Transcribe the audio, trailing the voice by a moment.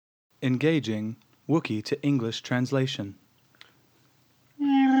Engaging Wookiee to English translation.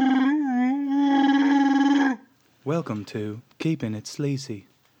 Welcome to Keeping It Sleazy.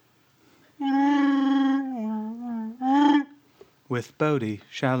 With Bodhi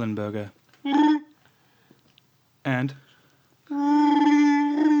Schallenberger. And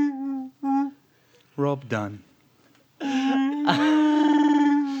Rob Dunn.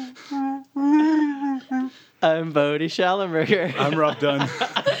 I'm Bodhi Schallenberger. I'm Rob Dunn.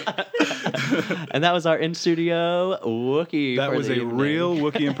 And that was our in-studio Wookiee. That for was the a evening. real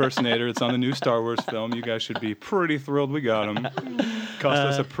Wookiee impersonator. It's on the new Star Wars film. You guys should be pretty thrilled we got him. Cost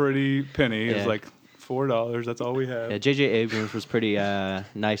us a pretty penny. It was yeah. like $4. That's all we have. Yeah, J.J. Abrams was pretty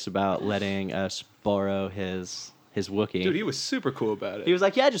nice about letting us borrow his Wookiee. Dude, he was super cool about it. He was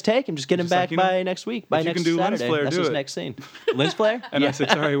like, yeah, just take him. Just get him Just back like, you know, by next week. By if you next can do lens Saturday. flare, That's do his it. next scene. Lens flare? And Yeah. I said,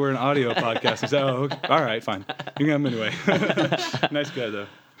 sorry, we're an audio podcast. He said, oh, okay. All right, fine. You can have him anyway. Nice guy, though.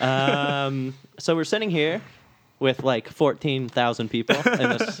 So we're sitting here with like 14,000 people in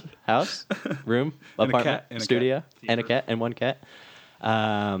this house, room, And a apartment, cat, and a studio, cat. and a cat, and one cat.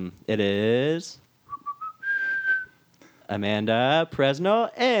 It is Amanda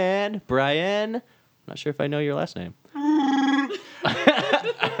Presno and Brian. I'm not sure if I know your last name. Brian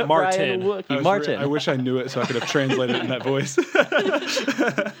Martin. Wookiee. Martin. I wish I knew it so I could have translated it in that voice.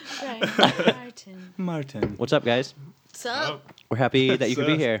 Martin. Martin. What's up, guys? What's up? We're happy that you could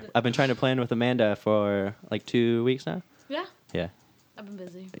be Sus. here. I've been trying to plan with Amanda for like 2 weeks now. Yeah, Yeah, I've been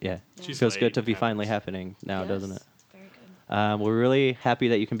busy. yeah. She's Feels late. good to be Happens. finally happening now, doesn't it? Very good. We're really happy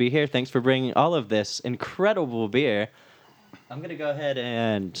that you can be here. Thanks for bringing all of this incredible beer. I'm going to go ahead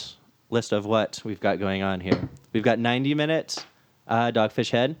and list of what we've got going on here. We've got 90 minutes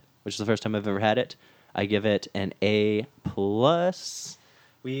Dogfish Head, which is the first time I've ever had it. I give it an A+.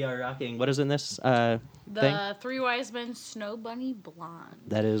 We are rocking, what is in this thing? The Three Wise Men Snow Bunny Blonde.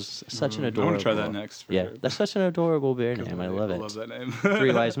 That is such an I adorable... want to try that next. For Yeah, sure. that's such an adorable beer name. I love it. I love that name.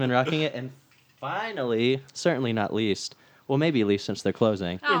 Three Wise Men rocking it. And finally, certainly not least, well, maybe least since they're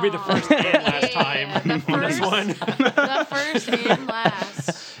closing, It would be the first and last time on this one. The first and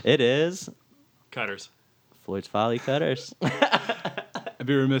last. it is Cutters. Floyd's Folly Cutters. I'd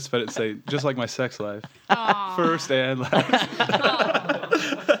be remiss if I didn't say, just like my sex life. Aw. First and last.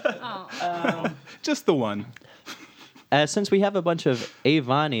 Oh. Just the one. Since we have a bunch of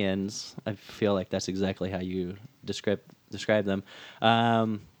Avonians, I feel like that's exactly how you describe them.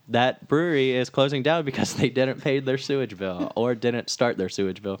 That brewery is closing down because they didn't pay their sewage bill or didn't start their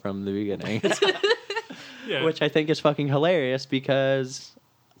sewage bill from the beginning, Yeah. which I think is fucking hilarious because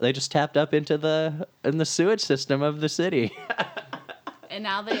they just tapped up into the sewage system of the city. And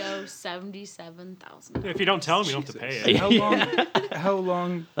now they owe $77,000. If you don't tell them, you don't have to pay it. How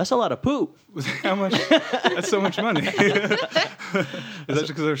long That's a lot of poop. how much? That's so much money. Is that just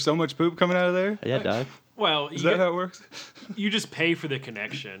because there's so much poop coming out of there? Yeah, dog. Well, Is that how it works? you just pay for the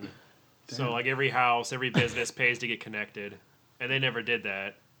connection. So, like, every house, every business pays to get connected. And they never did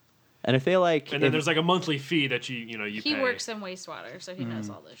that. And I feel like And then if- there's like a monthly fee that you He pay. works in wastewater, so he knows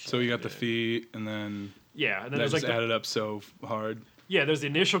all this shit. So you got the fee, and then Yeah, and then that there's just like added up so hard. there's the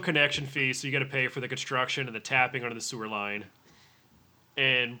initial connection fee, so you got to pay for the construction and the tapping under the sewer line.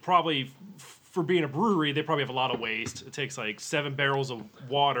 And probably for being a brewery, they probably have a lot of waste. It takes like 7 barrels of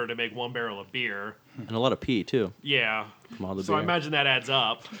water to make 1 barrel of beer. and a lot of pee too Yeah. from all the So I beer. imagine that adds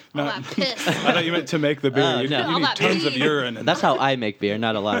up. All that piss. I thought you meant to make the beer. Oh, you, no. you All need that tons of pee. urine. And That's how I make beer.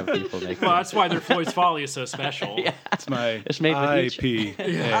 Not a lot of people make beer. Well, that's why their Floyd's Folly is so special. It's my It's made with IP.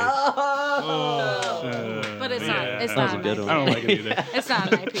 But it's Yeah. not. It's That was not a good an one. I don't IPA. like it either. It's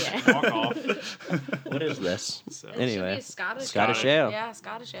not an IPA. Walk off. What is this? So. It should Anyway, be Scottish. Scottish ale. ale. Yeah,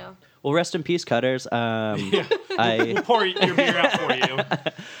 Scottish ale. Well, rest in peace, Cutters. I Pour your beer out for you.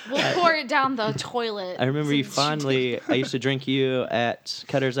 We'll pour it down the toilet. remember you Since fondly. I used to drink you at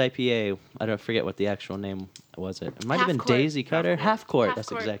Cutter's IPA. I don't forget what the actual name was. It might have been Half Court. Daisy Cutter. Half Court. Half That's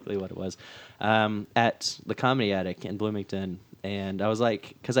Court. exactly what it was. At the Comedy Attic in Bloomington, and I was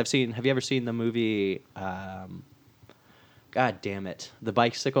like, because Have you ever seen the movie? God damn it, the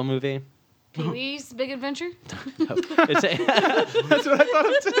bicycle movie. Pee-wee's Big Adventure. It's That's what I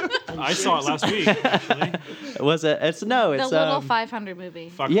thought of too. I saw it last week, actually. was it? It's no. It's The Little 500 movie.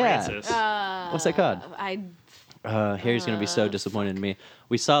 Fuck Yeah. Francis. What's that called? Harry's gonna be so Uh, disappointed in me.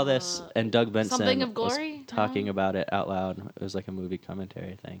 We saw this, and Doug Benson Something of was Glory? talking No. about it out loud. It was like a movie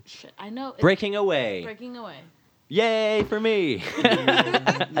commentary thing. Shit, I know. Breaking Away. Breaking Away. Yay for me!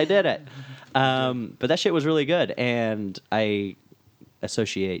 I did it. But that shit was really good, and I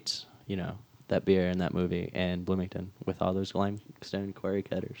associate, that beer and that movie and Bloomington with all those limestone quarry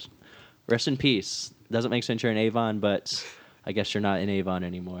cutters. Rest in peace. Doesn't make sense you're an Avon, but I guess you're not in Avon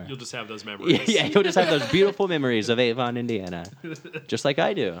anymore. You'll just have those memories. Yeah, you'll just have those beautiful memories of Avon, Indiana, just like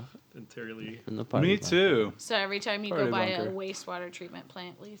I do. Entirely. In the party Me bunker. too. So every time you Party go by a bunker. wastewater treatment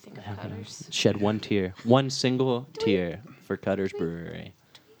plant, what do you think of Cutters? Shed one tear, one single tear for Cutter's Brewery,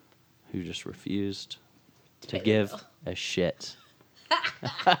 who just refused to give a shit.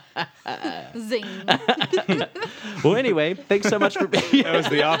 Zing. Well, anyway, thanks so much for being. That was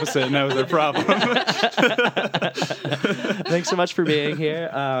the opposite, and that was their problem. Thanks so much for being here.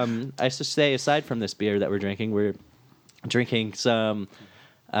 I should say, aside from this beer that we're drinking some.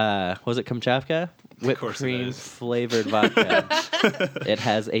 Was it Kamchatka? Whipped course it cream is. flavored vodka. It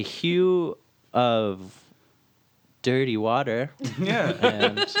has a hue of dirty water. Yeah,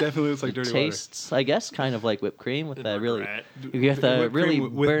 And definitely looks like dirty water. tastes, I guess, kind of like whipped cream with that really. Regret. You get the Whipped cream really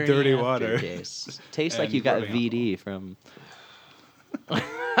with burny dirty water. aftertaste. Tastes like And you got rubbing VD from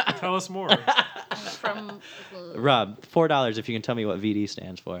Tell us more. From Rob. $4 if you can tell me what VD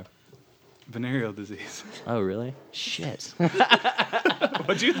stands for. Venereal disease. Oh, really? Shit.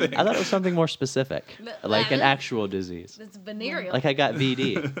 What'd you think? I thought it was something more specific, like an That- actual disease. it's venereal. Like I got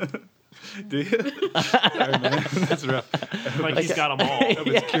VD. Do you? Sorry, man. That's rough. Like he's got them all. That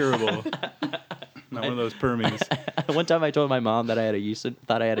was curable. Not one of those permies. One time I told my mom that I had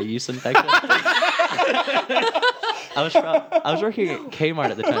thought I had a yeast infection. I was working at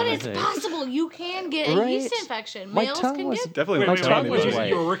Kmart at the time. but I it's think. possible you can get a Right. yeast infection. My Males tongue can was get. Definitely Wait, my wait, tongue wait, was wait, white.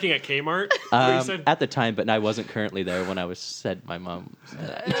 you were working at Kmart? Where you said, At the time, but I wasn't currently there when I was said my mom.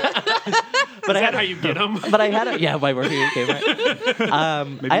 But is I that had how you get them? But I had by working at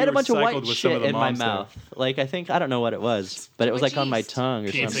Kmart. Maybe I had you a bunch of recycled white with some shit of the in my moms there. mouth. Like I don't know what it was, but it was much like on my yeast. tongue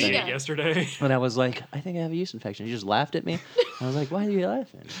or Can't say something. it yesterday. And I was like, I think I have a yeast infection. She just laughed at me. I was like, why are you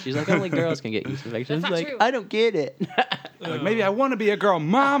laughing? She's like, only girls can get yeast infections. That's I was not like, true. I don't get it. Like, maybe I want to be a girl,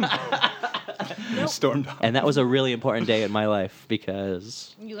 Mom. And stormed off. And that was a really important day in my life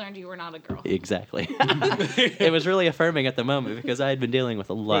because You learned you were not a girl. exactly. It was really affirming at the moment because I had been dealing with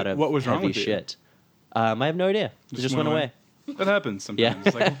a lot Wait, of what was wrong heavy with you? shit. I have no idea. It just went away. That happens sometimes. Yeah.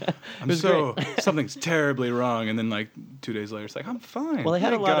 It's like, I'm was so something's terribly wrong, and then like 2 days later, it's like I'm fine. Well, I had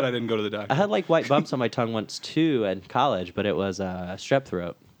Thank a lot God of- I didn't go to the doctor. I had like white bumps on my tongue once too in college, but it was strep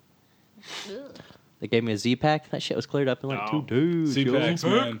throat. Ugh. They gave me a Z-Pack. That shit was cleared up in like Oh. 2 days. yo. Z-Packs,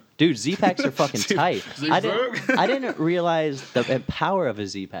 man. Dude, Z-Packs are fucking tight. Z-Pack? I didn't realize the power of a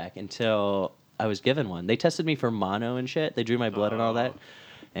Z-Pack until I was given one. They tested me for mono and shit. They drew my blood and all that.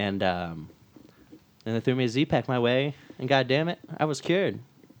 And they threw me a Z-Pack my way, and god damn it, I was cured.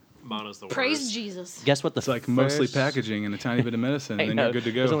 Mono's the Praise worst. Jesus. Guess what the It's like mostly first- packaging and a tiny bit of medicine, I and then know, you're good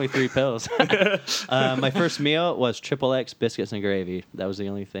to go. There's only 3 pills. My first meal was Triple X biscuits and gravy. That was the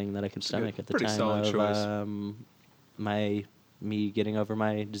only thing that I could stomach at the pretty time solid of choice. me getting over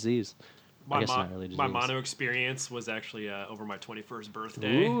my disease. I My, guess mo- not really my disease. mono experience was actually over my 21st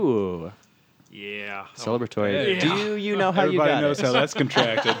birthday. Ooh, Yeah. celebratory. Hey. Do you know how Everybody you got knows it? how that's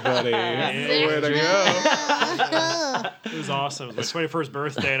contracted, buddy. Way to go. It was awesome. It was my 21st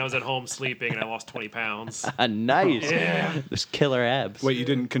birthday, and I was at home sleeping, and I lost 20 pounds. Nice. Yeah. There's killer abs. Wait, you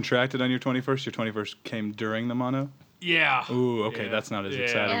didn't contract it on your 21st? Your 21st came during the mono? Yeah. Ooh, okay, Yeah. that's not as Yeah.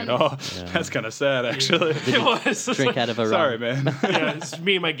 exciting at all. That's kind of sad, actually. It was. Drink out of a Sorry, rum. man. Yeah, it's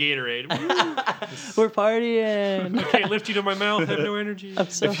me and my Gatorade. We're partying. I can't lift you to my mouth. I have no energy. I'm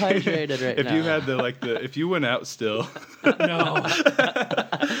so hydrated right If now. you had if you went out still, No.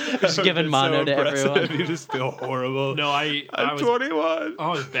 just giving it's mono so to impressive. everyone. You just feel horrible. No, I I'm was 21. I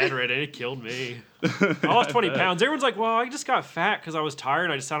was bedridden. It killed me. I lost 20 pounds. Everyone's like, well, I just got fat because I was tired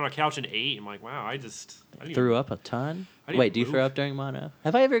and I just sat on a couch and ate. I'm like, wow, I didn't Threw up a ton. I didn't Wait, do you move. throw up during mono?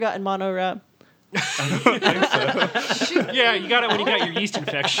 Have I ever gotten mono, Rob? Yeah, you got it when you got your yeast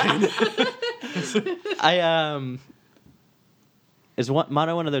infection. Is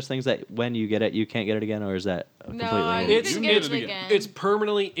mono one of those things that when you get it, you can't get it again, or is that No, completely? you It's- can you get can it get it again. It's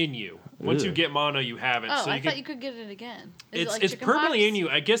permanently in you. Once you Ugh. get mono, you have it. Oh, so I you thought can, you could get it again. Is it it's like it's chicken permanently pox? in you.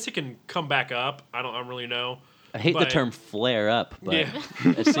 I guess it can come back up. I don't really know. I hate the but- term flare up, but Yeah.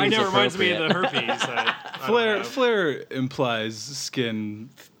 it seems I know it reminds me of appropriate. the herpes. I don't Flare know. flare implies skin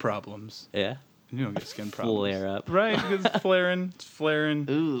problems. Yeah. You don't get skin problems. Flare up. Right? Because it's flaring,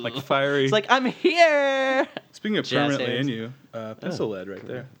 Ooh. like fiery. It's like I'm here. Speaking of Jazz permanently hands. in you, pencil lead right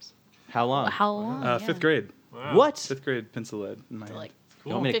there. How long? How long? Yeah. 5th grade. Wow. What? 5th grade pencil lead in my hand. Like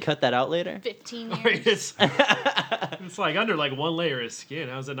You want me to cut that out later? 15 Wait, years. it's like under like one layer of skin.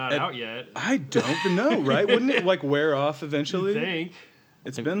 How's it not And- out yet? I don't know, right? Wouldn't it like wear off eventually? I think.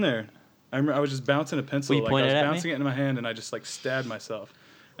 It's been there. I remember I was just bouncing a pencil, Will you like point I it was at me? bouncing it in my hand, and I just like stabbed myself.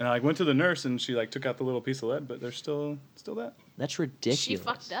 And I like went to the nurse, and she like took out the little piece of lead, but there's still that. That's ridiculous. She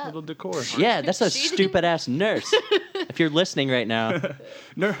fucked up. Little decor. Yeah, that's a She didn't- stupid ass nurse. If you're listening right now,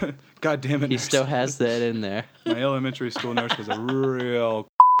 God damn it. he nurse. still has that in there. My elementary school nurse was a real.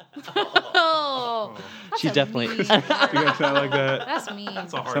 Oh, She definitely. You guys sound like that? that's mean.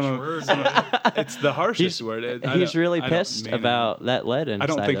 That's a harsh Some of- word. some of- It's the harshest He's, word. he's really I don't pissed mean it. about that lead inside I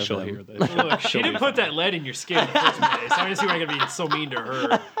don't think of she'll him. hear this. Look, she She'll didn't be put fine. that lead in your skin in the first place. I didn't see why I could be so mean to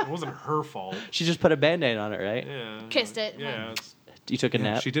her. It wasn't her fault. She just put a band-aid on it, right? Yeah. Kissed it. Yeah. It's, You took a Yeah,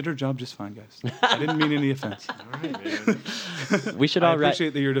 nap. she did her job just fine, guys. I didn't mean any offense. all right, man. We should I all write.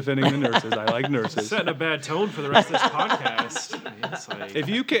 appreciate that you're defending the nurses. I like nurses. Setting a bad tone for the rest of this podcast. I mean, it's like, If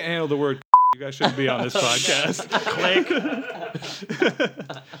you can't handle the word, you guys shouldn't be on this podcast. click.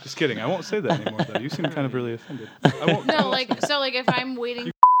 Just kidding. I won't say that anymore, though. You seem kind of really offended. I won't. No, like if I'm waiting,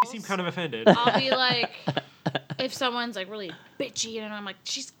 You seem kind of offended. I'll be like, if someone's like really bitchy, and I'm like,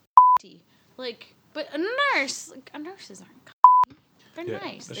 she's like, but a nurse, like, nurses aren't. They're Yeah,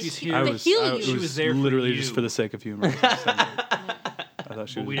 nice. They she's heal- here. They heal you. She was there for literally you. just for the sake of humor. I thought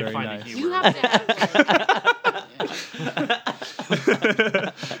she Well, was we very didn't find the nice. humor. You have to have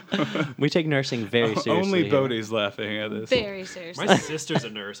We take nursing very seriously. Only here. Bodhi's laughing at this. very seriously. My sister's a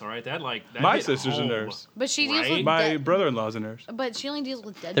nurse, all right? That My hit sister's a home. nurse. But she deals Right? with My dead, brother-in-law's a nurse. but she only deals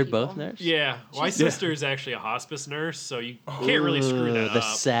with dead They're people. both nurses. Yeah, my She's- sister is actually a hospice nurse, so you can't really screw that The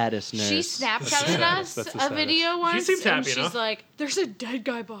up. saddest nurse. She Snapchatted us That's the a saddest. video once, seems and happy she's enough. like, "There's a dead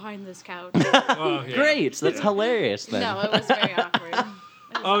guy behind this couch." Oh, yeah. Great. That's hilarious. Then. No, it was very awkward.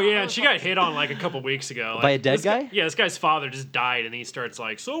 Oh yeah, and she got hit on like a couple weeks ago. Like, By a dead this guy? Yeah, this guy's father just died, and he starts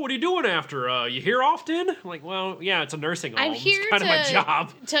like, "So what are you doing after? You here often?" I'm like, well, yeah, it's a nursing home. I'm here it's kind of my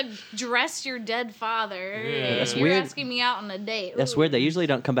job. to dress your dead father. Yeah. That's You're weird. asking me out on a date. That's Ooh. weird. They usually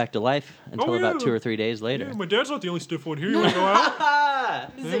don't come back to life until Oh, about yeah. 2 or 3 days later. Yeah, my dad's not the only stiff one here. You want to go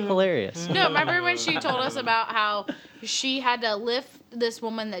out? This is hilarious. No, remember when she told us about how she had to lift this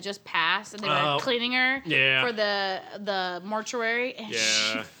woman that just passed, and they were Oh, cleaning her yeah. for the mortuary, and she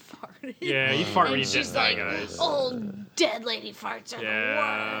Yeah. farted. Yeah, you fart when And you she's dead die, like, guys. old dead lady farts are Yeah.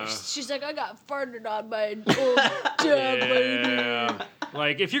 the worst. She's like, I got farted on by an old dead lady. Yeah.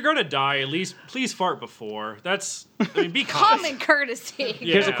 Like, if you're gonna die, at least please fart before. That's, I mean, be Common courtesy.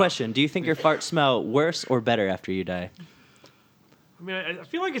 Yeah. Here's a question: do you think your farts smell worse or better after you die? I mean, I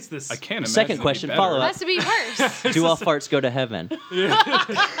feel like it's this. I can't imagine. Second it'd be question, better. follow up. Has to be worse. Do all farts go to heaven?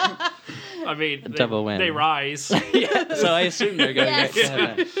 I mean, double win. They rise. So I assume they're going Yes. to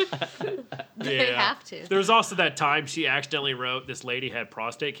heaven. They Yeah. have to. There was also that time she accidentally wrote this lady had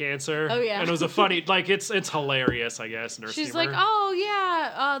prostate cancer. Oh, yeah. And it was a funny, like it's hilarious, I guess. Nurse She's humor. like, oh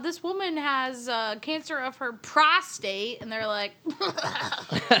yeah, this woman has cancer of her prostate, and they're like,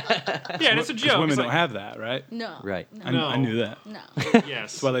 yeah, and it's a Because joke. women It's don't like, have that, right? no, Right. I, No. I knew that. no,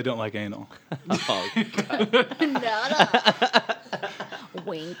 yes. That's why they don't like anal. Oh, no.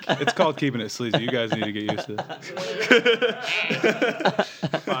 Wink. It's called keeping it sleazy. You guys need to get used to this.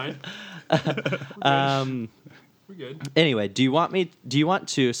 Fine. We're good. anyway, do you want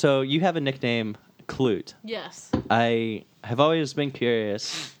to? So you have a nickname, Clute. Yes. I have always been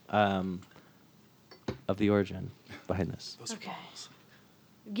curious of the origin behind this. Those are Okay. balls.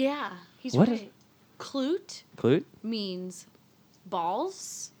 Yeah, he's What right. Clute Clute? means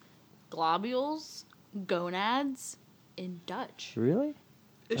balls, globules, gonads in Dutch. Really?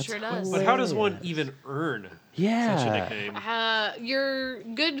 It That's sure does. But how does one Hilarious. even earn such a Yeah. nickname? Your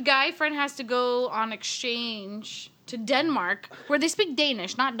good guy friend has to go on exchange to Denmark, where they speak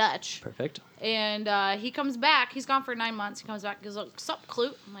Danish, not Dutch. Perfect. And he comes back. He's gone for 9 months. He comes back. He goes, like, sup,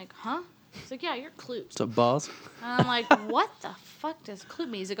 Clute? I'm like, huh? He's like, yeah, you're Clute. So balls. And I'm like, what the fuck does Clute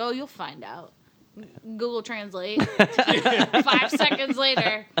mean? He's like, oh, you'll find out. Google Translate. 5 seconds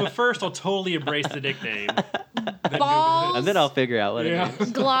later, But first, I'll totally embrace the nickname. balls, And then I'll figure out what Yeah. it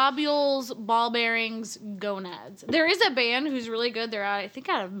means. globules, ball bearings, gonads. There is a band who's really good. They're I think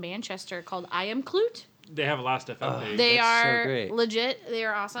out of Manchester called I Am Clute. They have a Last FM page. They That's so are great. legit. They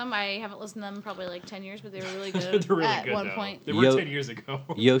are awesome. I haven't listened to them in probably like 10 years, but they were really good They're really at good, one though. point. They were Yo- 10 years ago.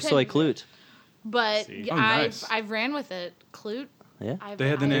 Yo soy Clute. But See. Oh, I've nice. I've ran with it. Clute. Yeah. They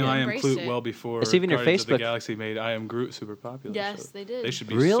had the name I Am embraced Clute it. well before It's even your Guardians of the Facebook. Galaxy made I Am Groot super popular. Yes, so they did. They should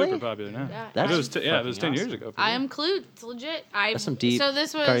be Really? super popular now. Yeah. That's it was it was fucking 10 years awesome. ago. for I me. Am Clute. It's legit. That's some deep So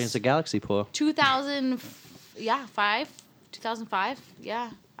this was Guardians of the Galaxy pull. 2005. Yeah,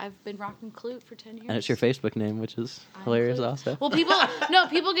 I've been rocking Clute for 10 years. And it's your Facebook name, which is I'm hilarious Clute. also. Well,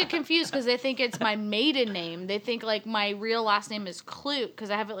 people get confused because they think it's my maiden name. They think like my real last name is Clute because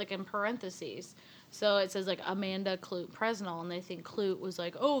I have it like in parentheses. So it says like Amanda Clute Presnell, and they think Clute was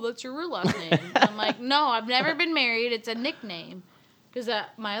like, oh, that's your real last name. And I'm like, no, I've never been married. It's a nickname. Because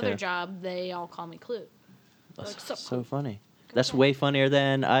at my other Fair. job, they all call me Clute. That's Like, sup, so Clute? funny. That's way funnier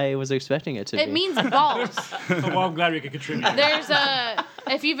than I was expecting it to be. It means balls. Well, I'm glad we could contribute. There's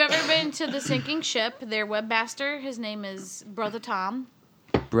if you've ever been to the sinking ship, their webmaster, his name is Brother Tom.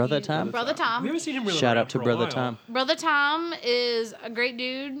 Brother Tom? Brother We Tom. haven't seen him really Shout around out to for a Brother while. Tom. Brother Tom is a great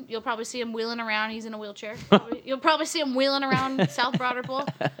dude. You'll probably see him wheeling around. He's in a wheelchair. You'll probably see him wheeling around South Broderpool.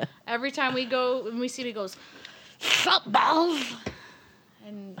 Every time we go, when we see him, he goes, "Sup, balls?"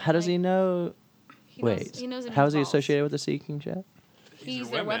 And How does he know? He Wait, knows, he knows it how is means he balls. associated with the Seeking Ship? He's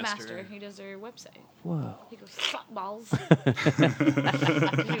their their webmaster. webmaster. He does their website. Whoa. He goes, "Sup, balls?" He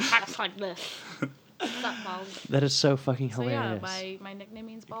talks like this. "Sup, balls?" That is so fucking So yeah, hilarious. my nickname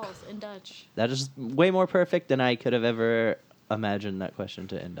means balls in Dutch. That is way more perfect than I could have ever imagined that question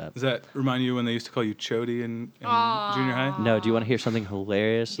to end up. Does that remind you when they used to call you Chody in Aw. junior high? No, do you want to hear something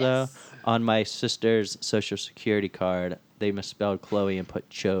hilarious though? Yes. On my sister's social security card, they misspelled Chloe and put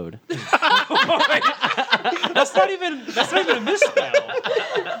Chode. That's not even a misspell.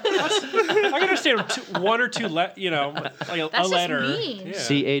 I can understand one or two, like That's a just letter. mean. Yeah.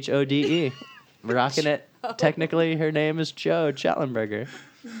 CHODE. Rocking it. Technically, her name is Chode Schallenberger.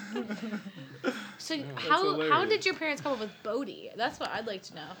 So how hilarious. did your parents come up with Bodhi? That's what I'd like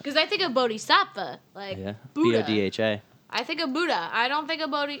to know. Because I think of Bodhisattva, like Yeah. Buddha. BODHA. I think of Buddha. I don't think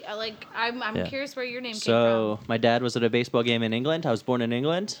of Bodhi. I'm Yeah. curious where your name So, my dad was at a baseball game in England. I was born in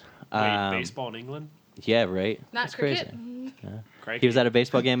England. Wait, baseball in England? Yeah, right. came from. Not That's cricket. crazy. Crikey. He was at a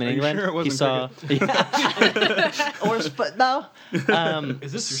baseball game in Are you England. sure it He wasn't saw. Yeah. Or no.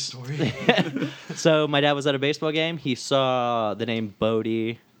 Is this your story? So my dad was at a baseball game. He saw the name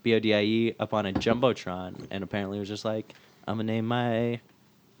Bodie, BODIE, up on a jumbotron, and apparently was just like, "I'm gonna name my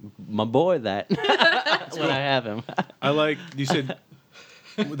boy that when I have him." I like, you said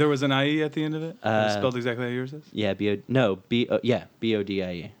there was an IE at the end of it? It was spelled exactly how yours is? Yeah,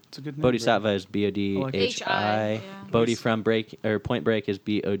 BODIE. It's a good name. Bodhisattva is BODHI. H-I, yeah. Bodhi from Point Break is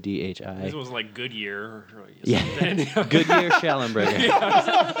This BODHI. was like Goodyear. Or Yeah. something. Goodyear Schallenberger.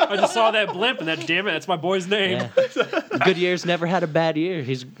 I just saw that blimp, and damn it, that's my boy's name. Yeah. Goodyear's never had a bad year.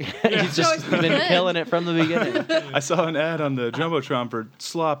 He's just always been been good. killing it from the beginning. I saw an ad on the Jumbotron for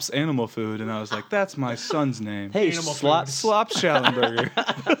Slop's Animal Food, and I was like, that's my son's name. Hey, Animal slop. Slop Schallenberger.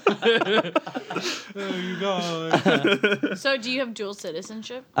 Oh, you guys. So do you have dual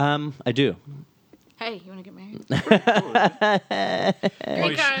citizenship? I do. Hey, you want to get married? Oh,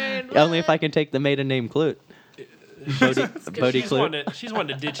 Green card. Only if I can take the maiden name Clute. Bodhi she's, Clute. she's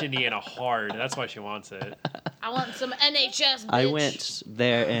wanting to ditch Indiana hard. That's why she wants it. I want some NHS. Bitch. I went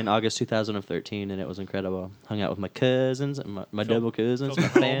there in August 2013, and it was incredible. Hung out with my cousins, and my Phil- double cousins, my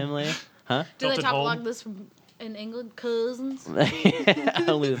Phil- family. Huh? Do they Tilted talk home. like this in England? Cousins.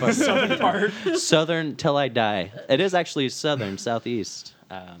 Only the part. Southern part. Southern till I die. It is actually southern, southeast.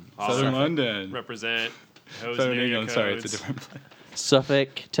 Southern London. Represent. Hose Southern area England. Sorry, it's a codes. different place. Suffolk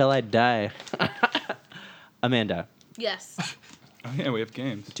till I die. Amanda, Yes. Oh, yeah, we have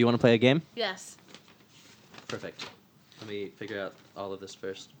games. do you want to play a game? Yes. Perfect. Let me figure out all of this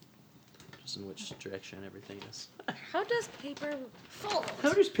first. Just in which direction everything is. How does paper fold?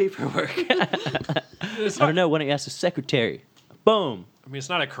 How does paper work? It's I not, don't know. Why don't you ask the secretary? Boom. I mean, it's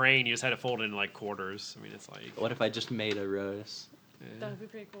not a crane. You just had to fold it in like quarters. I mean, it's like. What if I just made a rose? That would be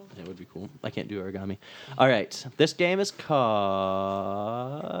pretty cool. It would be cool. I can't do origami. All right. This game is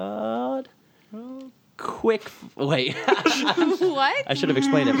called Quick. Wait. What? I should have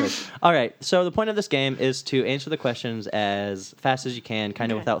explained it first. All right. So the point of this game is to answer the questions as fast as you can,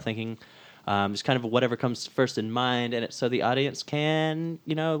 kind of without thinking. Just kind of whatever comes first in mind, and so the audience can,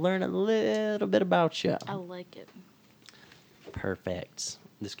 learn a little bit about you. I like it. Perfect.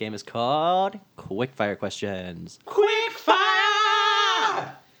 This game is called Quick Fire Questions.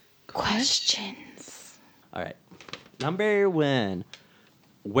 Questions. All right. Number one.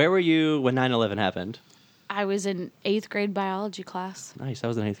 Where were you when 9/11 happened? I was in 8th grade biology class. Nice. I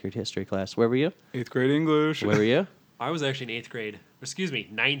was in 8th grade history class. Where were you? 8th grade English. Where were you? I was actually in 8th grade. Excuse me,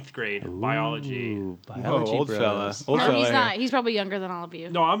 9th grade biology. Ooh, Whoa, biology old bros. fella. Old No, fella he's here. not. He's probably younger than all of you.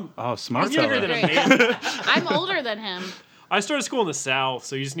 No, I'm Oh, smart He's younger fella. than Great. Amanda. I'm older than him. I started school in the South,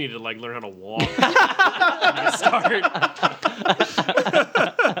 so you just needed to like learn how to walk. You start.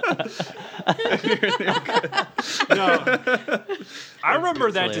 No, I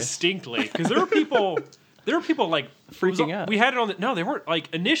remember that hilarious. distinctly because there were people like Freaking out. We had it on the no, they weren't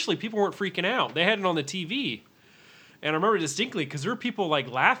like initially people weren't freaking out. They had it on the TV, and I remember distinctly because there were people like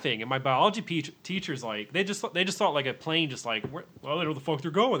laughing, and my biology teachers like they just thought like a plane just like well they don't know where the fuck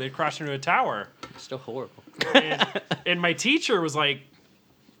they're going. They crashed into a tower. Still horrible. And my teacher was like,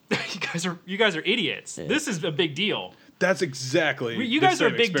 "You guys are idiots. Yeah. This is a big deal." That's exactly. You the guys are a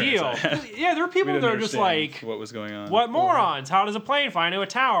same big deal. experience I had. Yeah, there are We people didn't that are just understand like, what was going on. what morons? How does a plane fly into a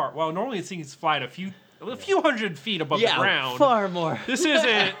tower? Well, normally these things fly at a few hundred feet above the ground. far more. This isn't,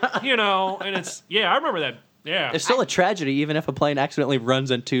 and it's I remember that. Yeah, It's still a tragedy, even if a plane accidentally runs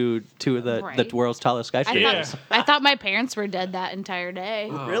into the Right. world's tallest skyscraper. Yeah. I thought my parents were dead that entire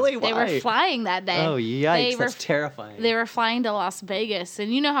day. Really? They Why? were flying that day. Oh, yikes! They were That's terrifying. They were flying to Las Vegas,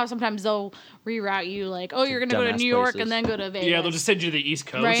 and you know how sometimes they'll reroute you, like, oh, you're gonna go to dumbass New York places. and then go to Vegas. yeah. They'll just send you to the East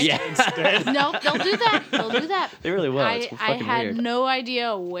Coast Right. Yeah. instead. No, they'll do that. They'll do that. They really will. It's I fucking had weird. no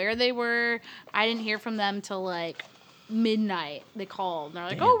idea where they were. I didn't hear from them till like midnight. They called. And they're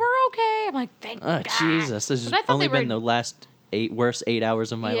like, Damn. "Oh, we're okay." I'm like, "Thank Oh, God." Jesus! This has But I thought only they were- been the last worst 8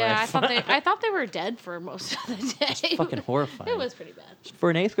 hours of my Yeah, life. I thought they were dead for most of the day. fucking horrifying. It was pretty bad. For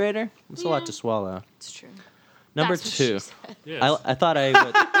an 8th grader, it's a lot Yeah. to swallow. It's true. Number That's what 2. she said. Yes. I thought I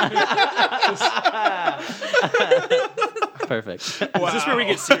would. Perfect. Is this where we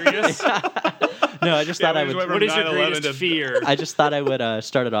get serious? No, I just thought I would. What is your 9/11 greatest to- fear? I just thought I would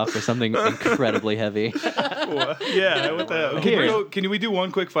start it off with something incredibly heavy. Yeah, what the hell? Here. Can we do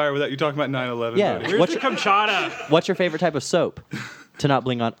one quick fire without you talking about 9/11? Yeah. buddy? Where's What's the your, Kamchata? what's your favorite type of soap to not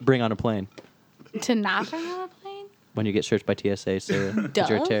bring on a plane To not bring on a plane? when you get searched by TSA? So you're a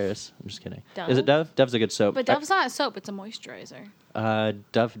Dove? terrorist. I'm just kidding. Dove? Is it Dove? Dove's a good soap. But Dove's not a soap; it's a moisturizer.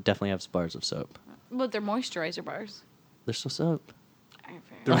 Dove definitely has bars of soap. But they're moisturizer bars. They're still soap.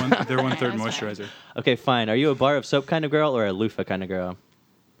 They're one third That's fine. moisturizer. Okay, fine. Are you a bar of soap kind of girl or a loofah kind of girl?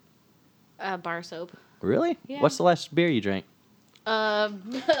 Bar soap. Really? Yeah. What's the last beer you drank?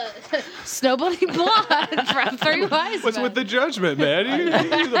 Snowbody Blonde from Three Wise What's Men. with the judgment, man? You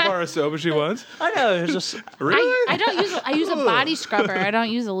use the bar of soap if she wants. I know. It's just Really? I use a body scrubber. I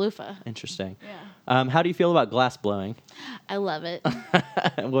don't use a loofah. interesting. Yeah. How do you feel about glass blowing? I love it.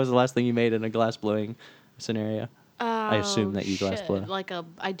 What was the last thing you made in a glass blowing scenario? I assume that you glass shit. blow.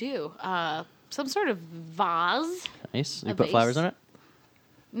 I do. Some sort of vase. Nice. You A put flowers vase. on it?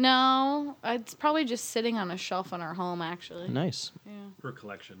 No, it's probably just sitting on a shelf in our home, actually. Nice. Yeah. Her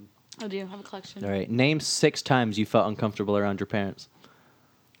collection. I do have a collection. All right. Name 6 times you felt uncomfortable around your parents.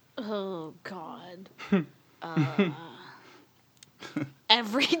 Oh, God.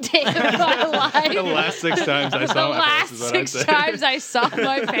 Every day of my life. The last 6 times I The saw my last parents is what I'd 6 say. times I saw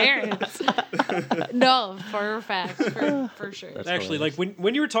my parents. No, for a fact, for sure. That's Actually, hilarious. like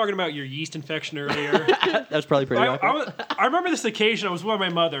when you were talking about your yeast infection earlier, That was probably pretty awkward. I remember this occasion. I was with my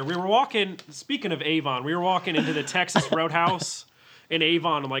mother. We were walking. Speaking of Avon, we were walking into the Texas Roadhouse in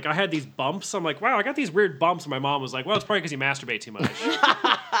Avon. I'm like, I had these bumps. I'm like, wow, I got these weird bumps. And my mom was like, well, it's probably because you masturbate too much.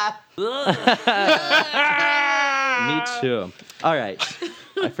 Me too. All right.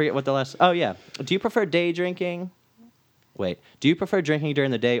 I forget what the last. Oh yeah. Do you prefer day drinking? Wait. Do you prefer drinking during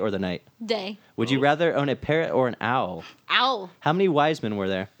the day or the night? Day. Would you rather own a parrot or an owl? Ow. How many wise men were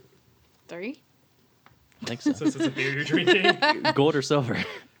there? 3. I think so. Since it's a beer you're drinking. Gold or silver?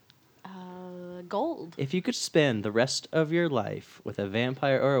 Gold. If you could spend the rest of your life with a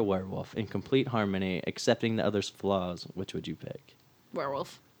vampire or a werewolf in complete harmony, accepting the other's flaws, which would you pick?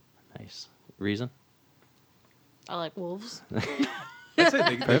 Werewolf. Nice. Reason? I like wolves. I'd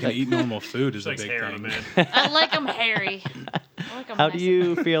say they can eat normal food is She a likes big hair on a thing. man. I like them hairy. I like 'em How nice do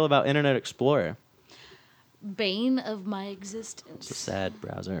you feel about Internet Explorer? and- Bane of my It's a existence. sad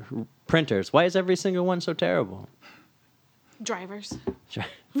browser. Printers. Why is every single one so terrible? Drivers.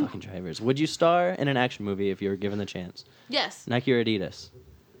 Fucking drivers. Would you star in an action movie if you were given the chance? Yes. Nike or Adidas?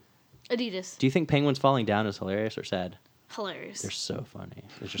 Adidas. Do you think penguins falling down is hilarious or sad? Hilarious. They're so funny.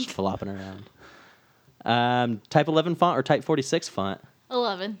 They're just flopping around. Type 11 font or Type 46 font?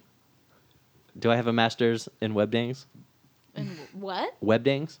 11. Do I have a master's in webdings? And what?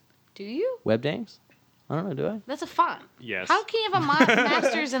 Webdings? Do you? Webdings? I don't know, do I? That's a font. Yes. How can you have a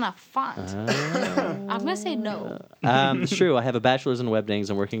master's in a font? I'm going to say no. It's true. I have a bachelor's in webdings.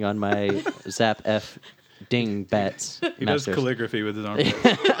 I'm working on my Zap F Ding Bets. He does master's. calligraphy with his armpits.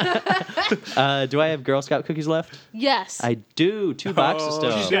 Do I have Girl Scout cookies left? Yes. I do. 2 boxes Oh,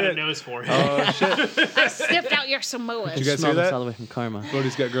 still. She's got a nose for it. Oh shit! I sniffed out your Samoas. you guys Smell hear this that? all the way from Karma.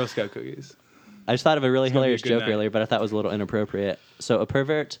 Brody's got Girl Scout cookies. I just thought of a really gonna be a hilarious good joke night. earlier, but I thought it was a little inappropriate. So a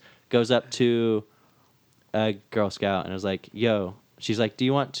pervert goes up to a Girl Scout and is like, "Yo," she's like, "Do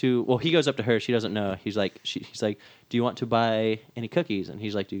you want to?" Well, he goes up to her. She doesn't know. He's like, he's like, "Do you want to buy any cookies?" And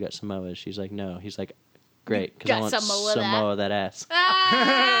he's like, "Do you got Samoas?" She's like, "No." He's like, "Great, because I Got want Samoa that." Samoa that ass."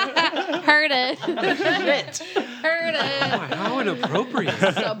 Ah, heard it. Heard it. How inappropriate.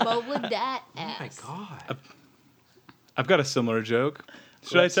 Samoa that ass. My God. I've got a similar joke.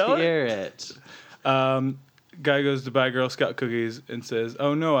 Should I tell it? Hear it. guy goes to buy Girl Scout cookies and says,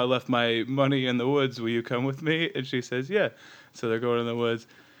 "Oh no, I left my money in the woods. Will you come with me?" And she says, "Yeah." So they're going in the woods,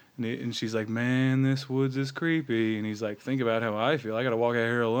 and she's like, "Man, this woods is creepy." And he's like, "Think about how I feel. I gotta walk out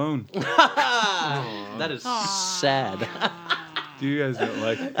here alone." That is sad. Do you guys don't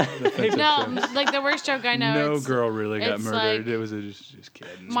like offensive No, jokes? like the worst joke I know. No it's, girl really got it's murdered. like- It was just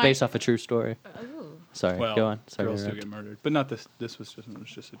kidding. My- Based off a true story. Ooh, Sorry, Well, go on. Sorry, girls to do interrupt. get murdered, but not this. This was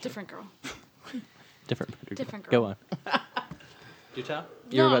just a joke. different girl. Different. Different Go girl. on. You tell?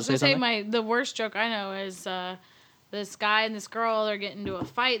 You were No, I about was to gonna say say something? the worst joke I know is this guy and this girl are getting into a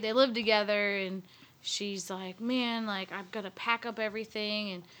fight. They live together, and she's like, "Man, like I've got to pack up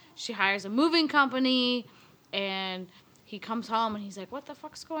everything," and she hires a moving company, and he comes home and he's like, "What the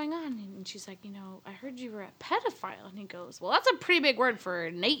fuck's going on?" And she's like, "I heard you were a pedophile," and he goes, "Well, that's a pretty big word for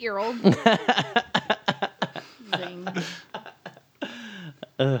an 8-year-old." Zing.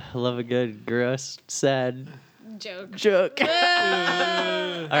 I love a good, gross, sad Joke. joke.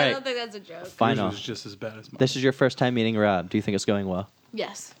 I right. don't think that's a joke. Yours Final. was just as bad as mine. This is your first time meeting Rob. Do you think it's going well?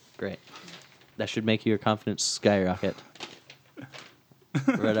 Yes. Great. That should make your confidence skyrocket.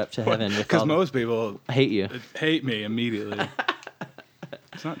 Right up to heaven. Because most people I hate you. hate me immediately.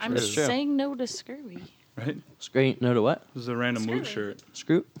 It's not I'm true, true. saying no to scurvy. right? It's great. No to what? This is a random Luke Screwy. shirt.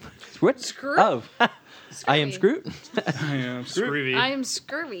 Screw? What? Screw? Oh. I am Scurvy. Scroot. I am Screevy. I am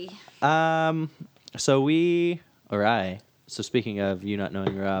scurvy. So speaking of you not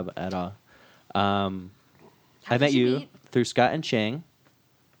knowing Rob at all, I How met did you you meet? through Scott and Chang,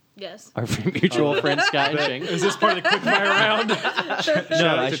 Yes. our mutual friend Scott and Chang. Is this part of the quickfire round? Shout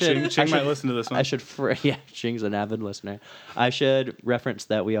out I to should- Ching. Ching I might should- listen to this one. I should, yeah, Ching's an avid listener. I should reference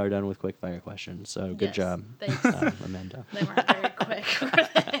that we are done with quickfire questions. So good Yes. job, Thanks. Amanda. They weren't very quick.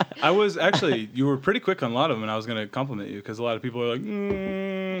 I was actually, you were pretty quick on a lot of them, and I was going to compliment you because a lot of people are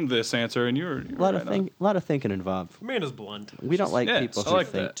like, this answer, and you were A lot right of lot of thinking involved. Amanda's blunt. We don't like Yeah, people I who like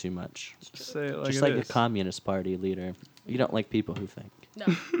think that. too much. Just say it like Just it like is. a Communist Party leader. You don't like people who think. No.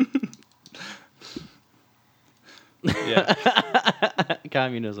 Yeah.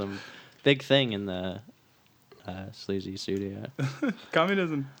 Communism, big thing in the sleazy studio.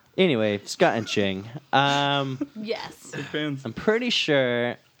 Communism. Anyway, Scott and Ching. Yes. Big fans. I'm pretty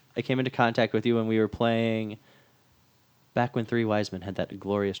sure I came into contact with you when we were playing back when Three Wise Men had that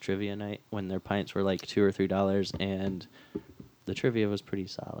glorious trivia night when their pints were like $2 or $3, and the trivia was pretty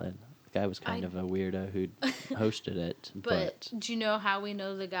solid. The guy was kind I- of a weirdo who hosted it, But do you know how we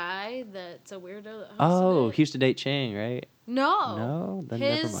know the guy that's a weirdo that hosted oh, it? he used to date Chang, right? No. No, then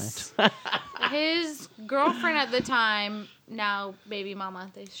His- never mind. His girlfriend at the time, now baby mama,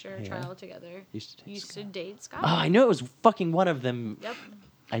 they share a Yeah. child together, Used to date used to Scott. date Scott. Oh, I knew it was fucking one of them. Yep.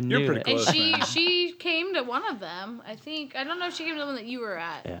 I knew You're pretty it. And close. she man. she came to one of them. I think I don't know if she came to the one that you were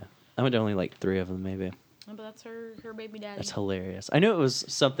at. Yeah, I went to only like 3 of them, maybe. But that's her baby daddy. That's hilarious. I knew it was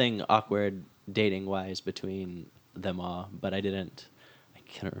something awkward dating wise between them all, but I couldn't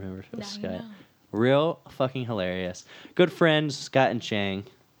remember if it was Now you Scott. know. Real fucking hilarious. Good friends, Scott and Chang.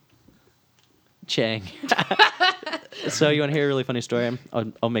 So you want to hear a really funny story?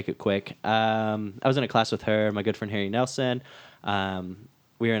 I'll make it quick. I was in a class with her, my good friend Harry Nelson.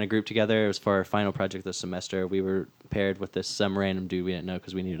 We were in a group together. It was for our final project this semester. We were paired with some random dude we didn't know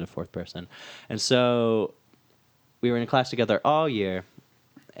because we needed a 4th person. And so we were in a class together all year.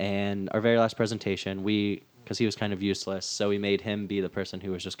 And our very last presentation, because he was kind of useless, so we made him be the person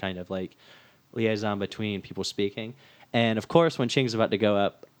who was just kind of like liaison between people speaking. And of course, when Ching's about to go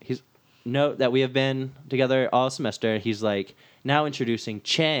up, note that we have been together all semester. He's like, now introducing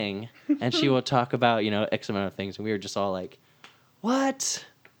Chang, and she will talk about, X amount of things. And we were just all like, what?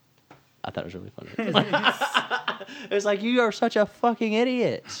 I thought it was really funny. It was like, you are such a fucking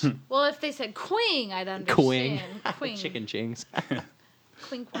idiot. Well, if they said quing, I'd understand. Quing. Quing. Chicken Chings.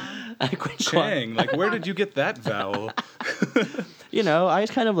 Quing quang. Chang, like, where did you get that vowel? I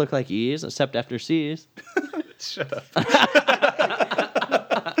just kind of look like E's, except after C's. Shut up.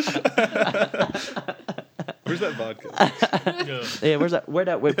 Where's that vodka? Yeah. Yeah, where'd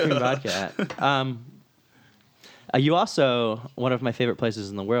that whipped cream vodka at? You also, one of my favorite places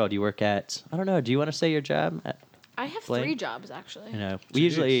in the world, you work at, I don't know, do you want to say your job? I have Blake? 3 jobs actually. We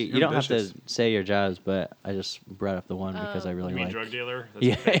usually, you're you don't have ambitious. to say your jobs, but I just brought up the one because I really You mean like. drug dealer? That's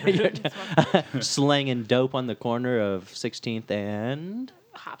Yeah, you're slanging dope on the corner of 16th and.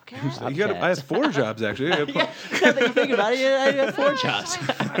 Hopcat. You gotta, I have 4 jobs, actually. I gotta Now that you think about it, I got 4 jobs.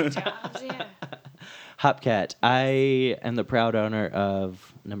 4 jobs, yeah. Hopcat. I am the proud owner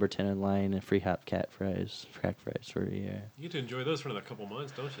of number 10 in line and free Hopcat fries, crack fries for a year. You get to enjoy those for another couple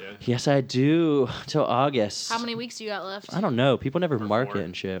months, don't you? Yes, I do. Till August. How many weeks do you got left? I don't know. People never Or mark 4. it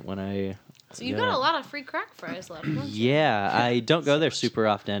and shit when I So you Yeah. got a lot of free crack fries left, don't you? Yeah, I don't go there super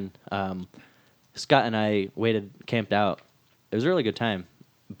often. Scott and I camped out. It was a really good time,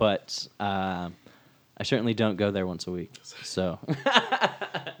 but I certainly don't go there once a week. So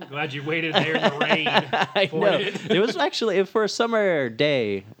Glad you waited there in the rain. I for know it. it was actually for a summer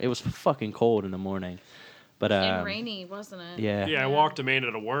day. It was fucking cold in the morning, but And rainy, wasn't it? yeah. Yeah, I walked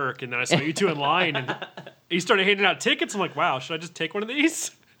Amanda to work, and then I saw you two in line, and you started handing out tickets. I'm like, wow, should I just take one of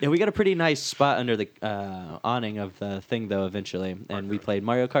these? Yeah, we got a pretty nice spot under the awning of the thing, though, eventually. And we played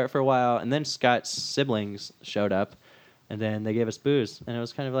Mario Kart for a while. And then Scott's siblings showed up. And then they gave us booze. And it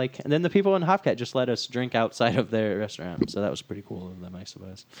was kind of like... And then the people in Hopcat just let us drink outside of their restaurant. So that was pretty cool of them, I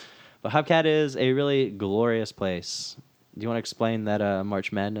suppose. But Hopcat is a really glorious place. Do you want to explain that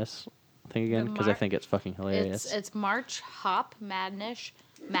March Madness thing again? Because I think it's fucking hilarious. It's March Hop Madness.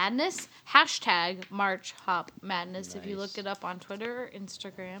 Hashtag March Hop Madness. If you Nice. look it up on Twitter or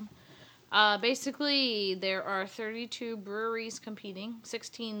Instagram. Basically, there are 32 breweries competing,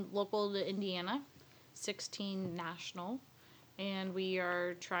 16 local to Indiana, 16 national, and we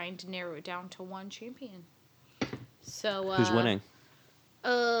are trying to narrow it down to one champion. So Who's winning?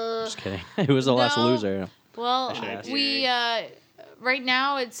 Just Just kidding. Who was the last no. loser? Well, should ask. we right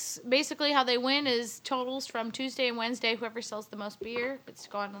now it's basically how they win is totals from Tuesday and Wednesday. Whoever sells the most beer, it's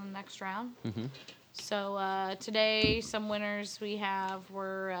going on the next round. Mhm. So today, some winners we have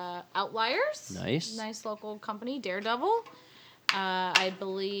were Outliers, Nice. local company, Daredevil. I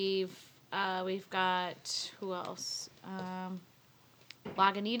believe we've got who else?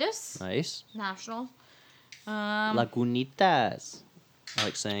 Lagunitas, Nice. national. Lagunitas. I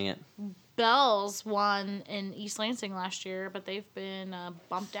like saying it. Bells won in East Lansing last year, but they've been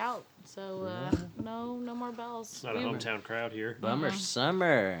bumped out. So no more Bells. It's not a hometown crowd here. Bummer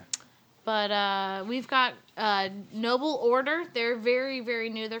summer. But we've got Noble Order. They're very, very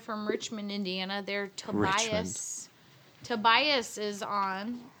new. They're from Richmond, Indiana. They're Tobias. Tobias is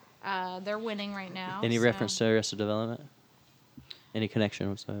on. They're winning right now. Any so- reference to Arrested Development? Any connection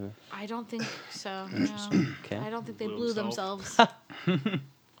whatsoever? I don't think so. No. Okay. I don't think they Blew blew themselves. themselves.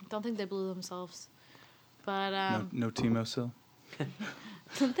 Don't think they blew themselves. But No Timo Sil.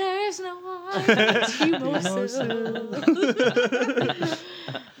 there's no one Timo Sil.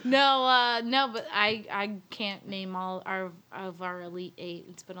 No, but I can't name all our Elite Eight.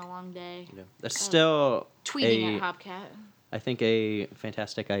 It's been a long day. That's still Tweeting a, at Hopcat. I think a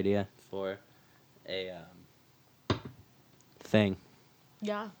fantastic idea for a thing.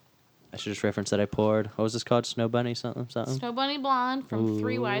 Yeah. I should just reference that I poured. What was this called? Snow Bunny something? Snow Bunny Blonde from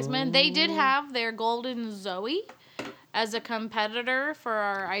Three Wise Men. They did have their Golden Zoe as a competitor for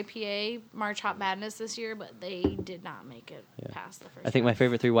our IPA March Hop Madness this year, but they did not make it past the first I think my round.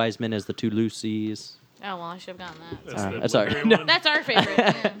 favorite Three Wise Men is the Two Lucy's. Oh, well, I should have gotten that. That's the that's all right. blueberry one. That's our favorite.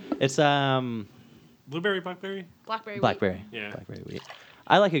 Yeah. It's Blueberry, blackberry? Blackberry. wheat. blackberry. Yeah. Blackberry wheat.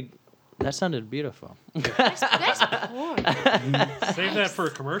 I like a. That sounded beautiful. Nice pour. Save that for a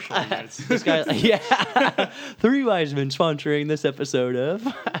commercial. Guys. This guy, yeah. Three Wise Men sponsoring this episode of.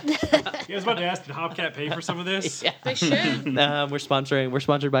 You guys about to ask, did Hopcat pay for some of this? Yeah. They should. We're sponsored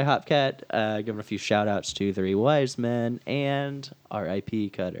by Hopcat. Giving a few shout outs to Three Wise Men and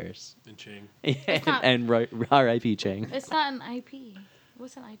RIP Cutters. And Ching. not- and RIP Chang. It's not an IP.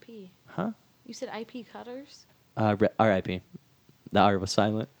 What's an IP? Huh? You said IP Cutters? RIP. The R was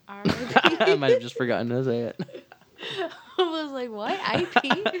silent. RIP? I might have just forgotten to say it. I was like, what?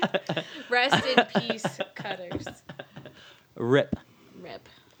 IP? Rest in peace, Cutters. RIP. Rip.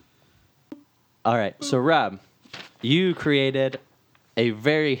 All right. So, Rob, you created a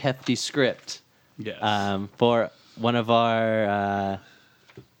very hefty script Yes. for one of our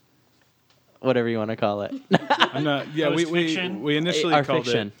whatever you want to call it. I'm not. Yeah, we Post-fiction? we initially Our called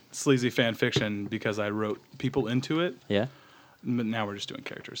fiction. it sleazy fan fiction because I wrote people into it. Yeah. But now we're just doing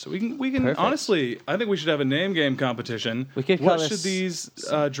characters. So we can Perfect. honestly, I think we should have a name game competition. We could What call should this-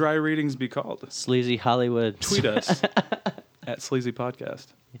 these dry readings be called? Sleazy Hollywood. Tweet us at Sleazy Podcast.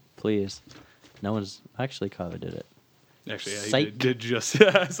 Please. No one's actually Kava did it. Actually, yeah, he Psych. did just.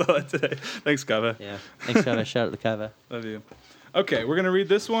 Yeah, I saw that today. Thanks, Kava. Yeah. Thanks, Kava. Shout out to Kava. Love you. Okay, we're gonna read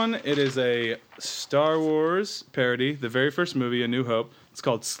this one. It is a Star Wars parody, the very first movie, A New Hope. It's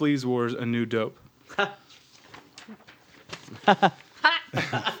called Sleaze Wars: A New Dope.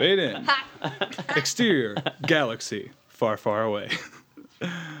 Fade in. Exterior, galaxy, far, far away.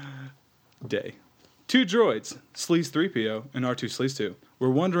 Day. Two droids, Sleaze 3PO and R2 Sleaze 2, were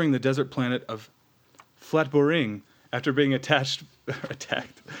wandering the desert planet of Flatboring after being attacked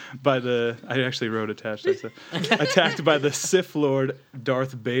by the... I actually wrote attached. I said, attacked by the Sith Lord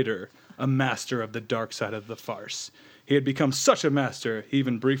Darth Vader, a master of the dark side of the farce. He had become such a master, he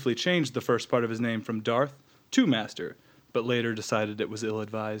even briefly changed the first part of his name from Darth to Master, but later decided it was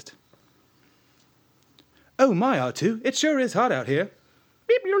ill-advised. Oh my, R2, it sure is hot out here.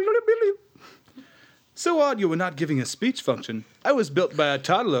 So odd you were not giving a speech function. I was built by a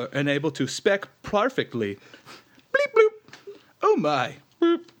toddler and able to spec perfectly. Bleep bloop. Oh my.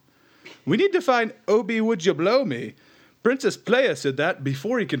 Boop. We need to find Obi Would You Blow Me. Princess Leia said that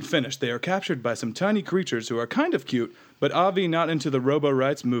before he can finish, they are captured by some tiny creatures who are kind of cute, but Avi not into the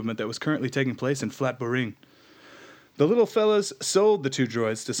robo-rights movement that was currently taking place in Flat Boring. The little fellas sold the two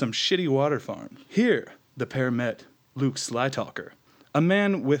droids to some shitty water farm. Here, the pair met Luke Slytalker, a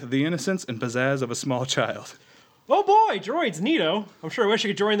man with the innocence and pizzazz of a small child. Oh boy, droids, neato. I'm sure I wish I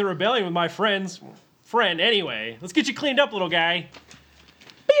could join the rebellion with my friends. Friend, anyway. Let's get you cleaned up, little guy.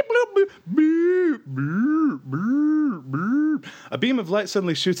 A beam of light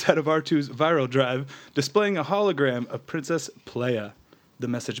suddenly shoots out of R2's viral drive, displaying a hologram of Princess Leia. The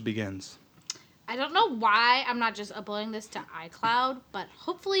message begins. I don't know why I'm not just uploading this to iCloud, but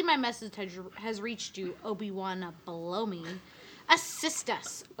hopefully my message has reached you, Obi-Wan below me. Assist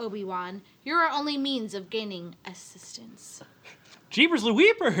us, Obi-Wan. You're our only means of gaining assistance. Jeepers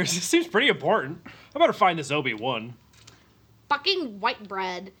Louiepers, this seems pretty important. I better find this Obi-Wan. Fucking white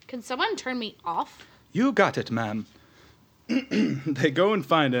bread. Can someone turn me off? You got it, ma'am. They go and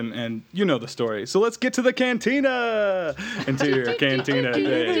find him, and you know the story. So let's get to the cantina. Interior cantina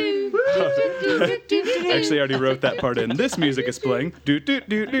day. Actually, I already wrote that part in. This music is playing. In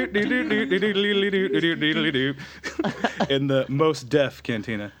the most deaf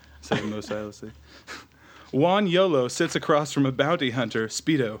cantina. Say most silently. Juan Yolo sits across from a bounty hunter,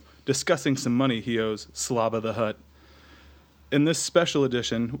 Speedo, discussing some money he owes Slava the Hutt. In this special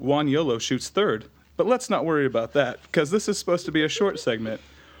edition, Juan Yolo shoots third. But let's not worry about that, because this is supposed to be a short segment.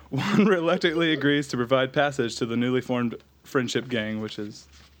 Juan reluctantly agrees to provide passage to the newly formed friendship gang, which is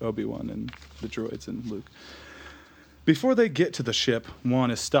Obi-Wan and the droids and Luke. Before they get to the ship,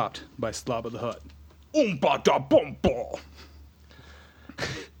 Juan is stopped by Slava the Hutt. Oompa-da-boompa!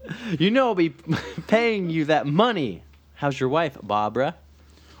 You know I'll be paying you that money. How's your wife, Barbara?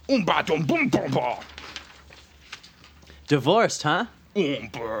 Oompa-da-boompa! Divorced, huh?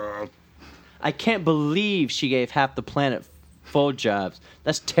 Oompa. I can't believe she gave half the planet full jobs.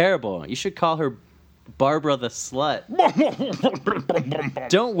 That's terrible. You should call her Barbara the Slut.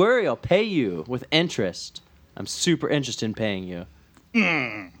 Don't worry, I'll pay you with interest. I'm super interested in paying you.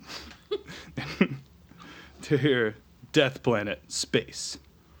 To hear Death Planet Space.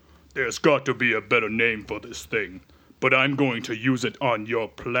 There's got to be a better name for this thing, but I'm going to use it on your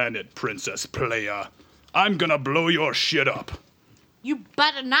planet, Princess Leia. I'm gonna blow your shit up. You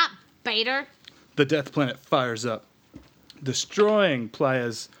better not, Bader. The Death Planet fires up, destroying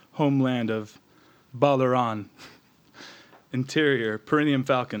Playa's homeland of Balaran. Interior, Perineum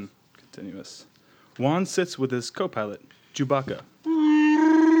Falcon. Continuous. Juan sits with his co-pilot, Chewbacca.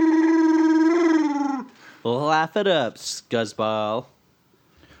 Laugh it up, scuzzball.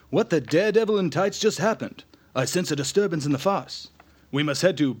 What the daredevil in tights just happened? I sense a disturbance in the farce. We must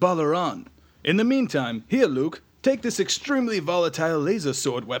head to Balaran. In the meantime, here, Luke, take this extremely volatile laser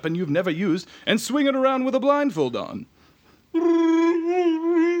sword weapon you've never used and swing it around with a blindfold on.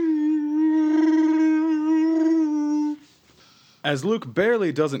 As Luke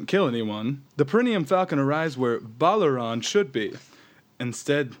barely doesn't kill anyone, the Perineum Falcon arrives where Balaran should be.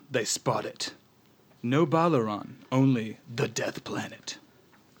 Instead, they spot it. No Balaran, only the Death Planet.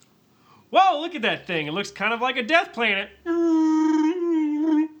 Whoa, look at that thing. It looks kind of like a death planet.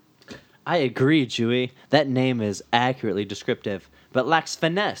 I agree, Chewie. That name is accurately descriptive, but lacks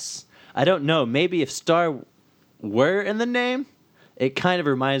finesse. I don't know, maybe if Star were in the name, it kind of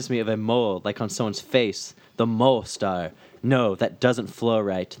reminds me of a mole, like on someone's face. The Mole Star. No, that doesn't flow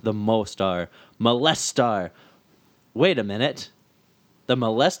right. The Mole Star. Molestar. Wait a minute. The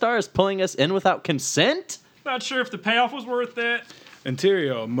Molestar is pulling us in without consent? Not sure if the payoff was worth it.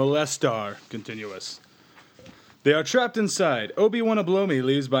 Interior, Molestar. Continuous. They are trapped inside. Obi-Wan Ablomi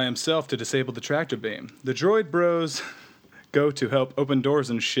leaves by himself to disable the tractor beam. The droid bros go to help open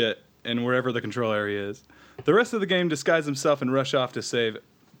doors and shit in wherever the control area is. The rest of the game disguise himself and rush off to save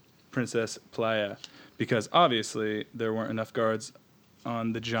Princess Leia, because obviously there weren't enough guards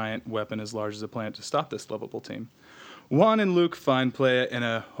on the giant weapon as large as a planet to stop this lovable team. Juan and Luke find Leia in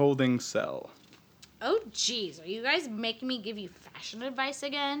a holding cell. Oh, jeez. Are you guys making me give you fashion advice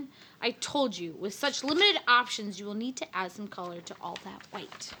again? I told you, with such limited options, you will need to add some color to all that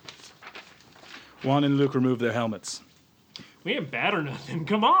white. Juan and Luke remove their helmets. We ain't bad or nothing.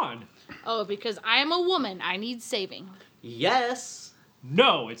 Come on. Oh, because I am a woman. I need saving. Yes.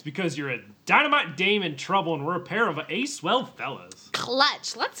 No, it's because you're a dynamite dame in trouble and we're a pair of swell fellas.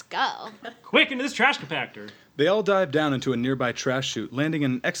 Clutch, let's go. Quick, into this trash compactor. They all dive down into a nearby trash chute, landing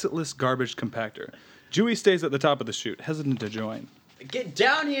in an exitless garbage compactor. Dewey stays at the top of the chute, hesitant to join. Get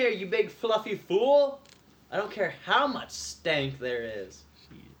down here, you big fluffy fool! I don't care how much stank there is.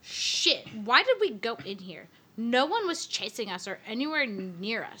 Shit, why did we go in here? No one was chasing us or anywhere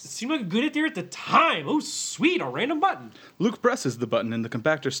near It us. seemed like a good idea at the time. Oh, sweet, a random button. Luke presses the button and the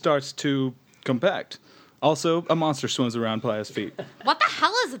compactor starts to compact. Also, a monster swims around Playa's feet. What the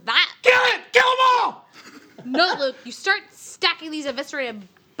hell is that? Kill it! Kill them all! No, Luke, you start stacking these eviscerated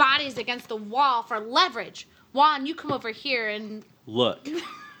bodies against the wall for leverage. Juan, you come over here and... Look.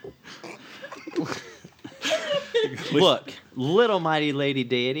 Look, little mighty lady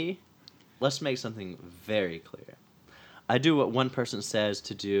deity, let's make something very clear. I do what one person says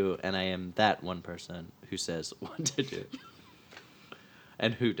to do, and I am that one person who says what to do.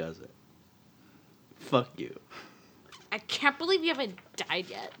 And who does it? Fuck you. I can't believe you haven't died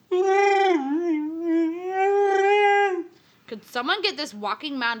yet. Could someone get this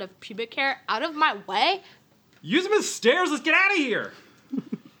walking mound of pubic hair out of my way? Use them as stairs. Let's get out of here.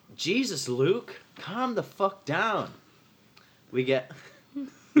 Jesus, Luke, calm the fuck down. We get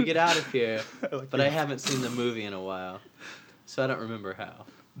out of here, but I haven't seen the movie in a while, so I don't remember how.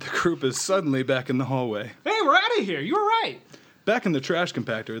 The group is suddenly back in the hallway. Hey, we're out of here. You were right. Back in the trash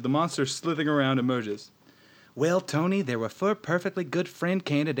compactor, the monster slithering around emerges. Well, Tony, there were 4 perfectly good friend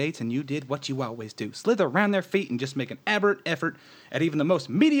candidates, and you did what you always do. Slither around their feet and just make an aberrant effort at even the most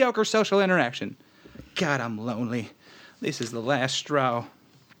mediocre social interaction. God, I'm lonely. This is the last straw.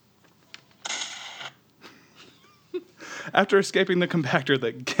 After escaping the compactor,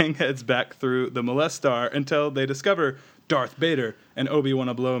 the gang heads back through the Molestar until they discover Darth Vader and Obi-Wan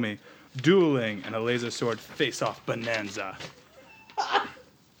Ablomi dueling in a laser sword face-off bonanza.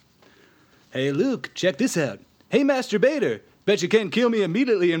 Hey, Luke, check this out. Hey, Master Vader, bet you can't kill me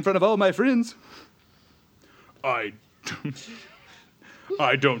immediately in front of all my friends. I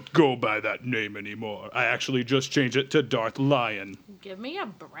don't go by that name anymore. I actually just changed it to Darth Lion. Give me a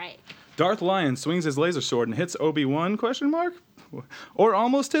break. Darth Lion swings his laser sword and hits Obi-Wan, ? Or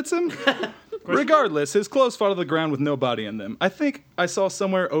almost hits him? Regardless, his clothes fall to the ground with no body in them. I think I saw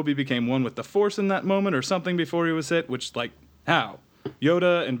somewhere Obi became one with the Force in that moment or something before he was hit, which, how?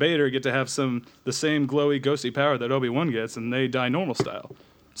 Yoda and Vader get to have the same glowy, ghosty power that Obi-Wan gets, and they die normal style.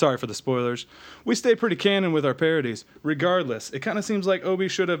 Sorry for the spoilers. We stay pretty canon with our parodies. Regardless, it kind of seems like Obi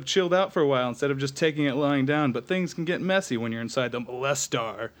should have chilled out for a while instead of just taking it lying down, but things can get messy when you're inside the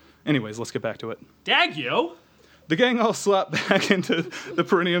Molestar. Anyways, let's get back to it. Dag, yo. The gang all slot back into the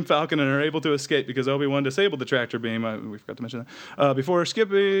Perennium Falcon and are able to escape because Obi-Wan disabled the tractor beam, we forgot to mention that, before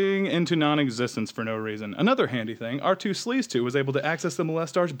skipping into non-existence for no reason. Another handy thing, R2 Sleaze 2 was able to access the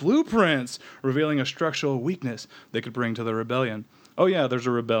Molestar's blueprints, revealing a structural weakness they could bring to the rebellion. Oh yeah, there's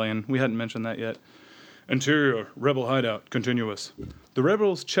a rebellion. We hadn't mentioned that yet. Interior, rebel hideout, continuous. The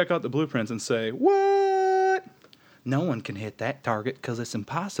rebels check out the blueprints and say, "What? No one can hit that target because it's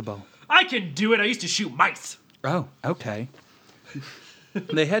impossible." I can do it. I used to shoot mice. Oh, okay.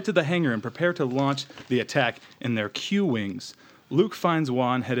 They head to the hangar and prepare to launch the attack in their Q-wings. Luke finds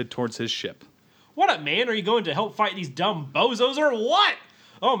Juan headed towards his ship. What up, man? Are you going to help fight these dumb bozos or what?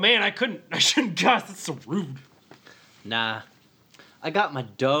 Oh, man, I shouldn't cuss. That's so rude. Nah. I got my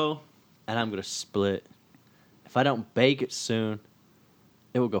dough, and I'm gonna split. If I don't bake it soon,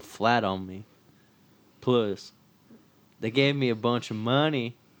 it will go flat on me. Plus, they gave me a bunch of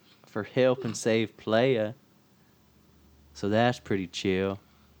money for helping save Playa. So that's pretty chill.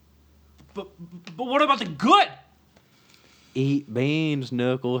 But what about the good? Eat beans,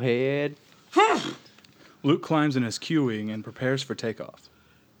 knucklehead. Luke climbs in his Q-wing and prepares for takeoff.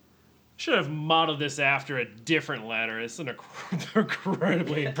 Should have modeled this after a different letter. It's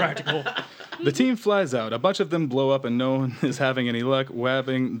incredibly impractical. The team flies out. A bunch of them blow up, and no one is having any luck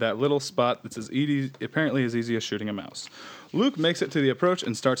wabbing that little spot that's apparently as easy as shooting a mouse. Luke makes it to the approach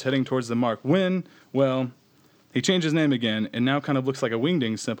and starts heading towards the mark when, well, he changed his name again and now kind of looks like a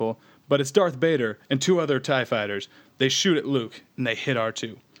wingding symbol, but it's Darth Vader and 2 other TIE fighters. They shoot at Luke, and they hit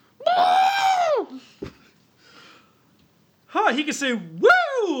R2. Huh, he can say,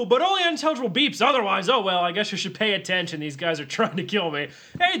 woo, but only unintelligible beeps. Otherwise, oh well, I guess you should pay attention. These guys are trying to kill me.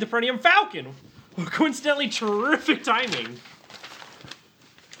 Hey, the Perennium Falcon. Coincidentally, terrific timing.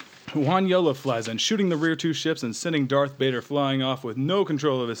 Juan Yolo flies in, shooting the rear 2 ships and sending Darth Vader flying off with no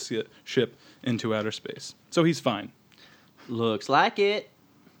control of his ship into outer space. So he's fine. Looks like it.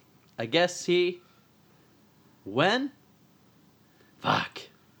 I guess he... When? Fuck.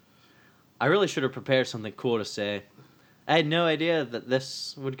 I really should have prepared something cool to say. I had no idea that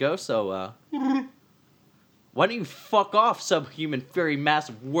this would go so well. Why don't you fuck off, subhuman, furry,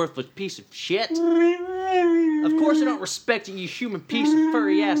 massive, worthless piece of shit? Of course I don't respect you, human piece of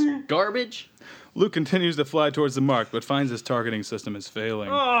furry ass garbage. Luke continues to fly towards the mark, but finds his targeting system is failing.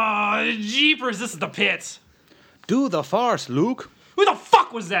 Oh, jeepers, this is the pit. Do the farce, Luke. Who the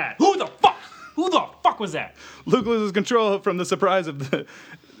fuck was that? Who the fuck was that? Luke loses control from the surprise of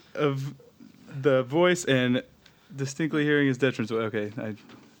the voice and distinctly hearing his detriment. Okay, I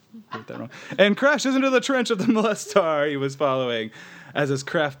wrote that wrong. And crashes into the trench of the molestar he was following. As his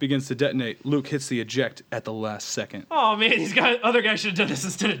craft begins to detonate, Luke hits the eject at the last second. Oh man, other guys should have done this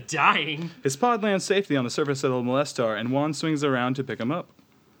instead of dying. His pod lands safely on the surface of the molestar, and Juan swings around to pick him up.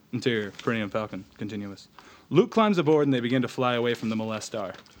 Interior, Perineum Falcon, continuous. Luke climbs aboard, and they begin to fly away from the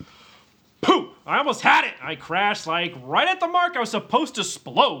molestar. Pooh! I almost had it! I crashed, like, right at the mark I was supposed to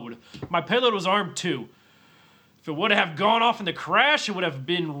explode. My payload was armed too. If it would have gone off in the crash, it would have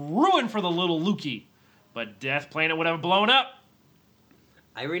been ruined for the little Lukey. But Death Planet would have blown up.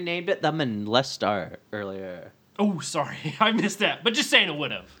 I renamed it the Molestar earlier. Oh, sorry. I missed that. But just saying it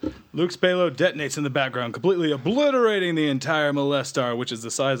would have. Luke's payload detonates in the background, completely obliterating the entire molestar, which is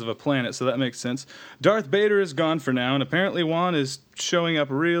the size of a planet, so that makes sense. Darth Vader is gone for now, and apparently Juan showing up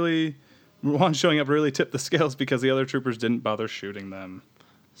really tipped the scales because the other troopers didn't bother shooting them.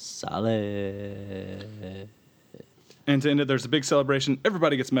 Solid. And to end it, there's a big celebration.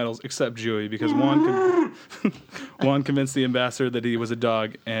 Everybody gets medals except Joey because Juan convinced the ambassador that he was a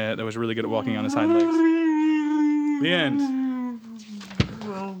dog and that was really good at walking on his hind legs. The end.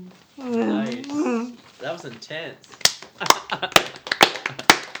 Nice. That was intense.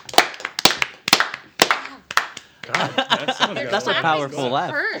 That's a powerful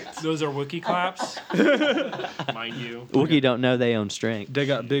laugh. Those are Wookiee claps. Mind you. Wookiee don't know they own strength. They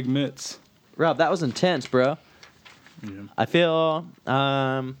got big mitts. Rob, that was intense, bro. Yeah. I feel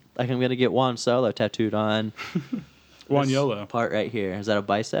like I'm gonna get Juan Solo tattooed on Juan this YOLO. part right here. Is that a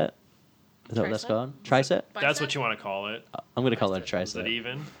bicep? Is that what that's Tricep? called? Tricep? That's what you want to call it. I'm gonna call it a Is it tricep.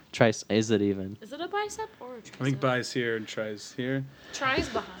 even? Is it even? Is it a bicep or a tricep? I think buys here and tries here. Tries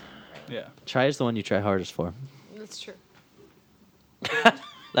behind. Right? Yeah. Try is the one you try hardest for. That's true.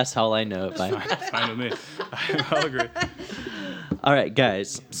 That's all I know it by. Fine with me. I'll agree. All right,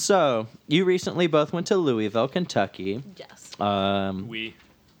 guys. So you recently both went to Louisville, Kentucky. Yes.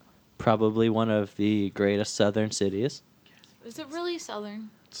 Probably one of the greatest southern cities. Is it really southern?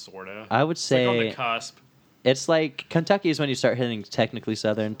 Sorta. I would It's like on say the cusp. it's like Kentucky is when you start hitting technically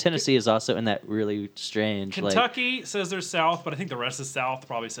southern. Tennessee is also in that really strange. Kentucky says they're south, but I think the rest of the South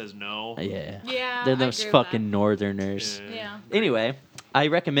probably says no. Yeah. Yeah. They're I those agree with fucking northerners. Yeah. Yeah. Anyway, I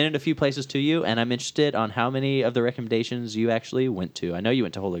recommended a few places to you, and I'm interested on how many of the recommendations you actually went to. I know you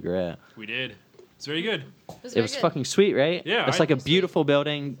went to Holy Grail. We did. It's very good. It was fucking sweet, right? Yeah, It's I- like a beautiful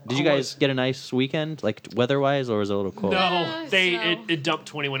building. Did you Oh, guys get a nice weekend, like weather-wise, or was it a little cold? No, Yeah, snow. it dumped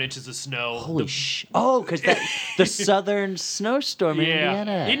 21 inches of snow. Holy sh! Oh, because the southern snowstorm in Yeah,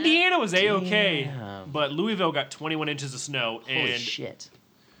 Indiana. Indiana was a-okay, Damn. but Louisville got 21 inches of snow, Holy and shit!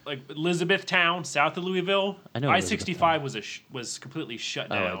 like Elizabethtown, south of Louisville, I know I-65 was completely shut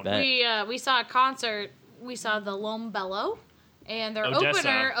Oh, I down. bet. We saw a concert. We saw the Lombello, and their Odessa.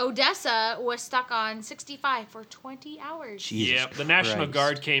 opener Odessa was stuck on 65 for 20 hours. Jesus Yeah, the National Christ.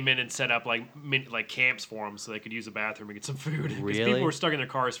 Guard came in and set up like camps for them so they could use the bathroom and get some food. Because Really? people were stuck in their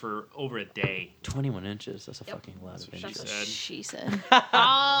cars for over a day. 21 inches. That's a Yep. fucking lot of That's inches. what That's she what said. she said.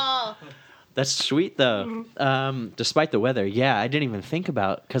 Oh, That's sweet though. Despite the weather, yeah, I didn't even think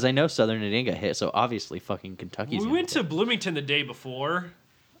about because I know Southern Indiana got hit, so obviously fucking Kentucky's. We gonna went get to hit. Bloomington the day before,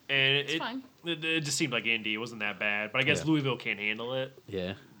 and It's fine. it just seemed like Indy. It wasn't that bad, but I guess Yeah. Louisville can't handle it.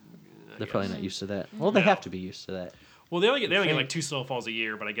 Yeah, I they're probably guess. not used to that. Well, they No. have to be used to that. Well, they only get Think. like 2 snowfalls a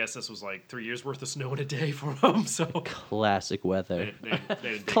year, but I guess this was like 3 years worth of snow in a day for them. So Classic weather. they didn't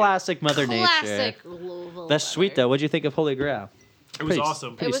dig it. Classic Mother classic Nature. Louisville. That's sweet weather. though. What'd you think of Holy Grail? It was Pretty-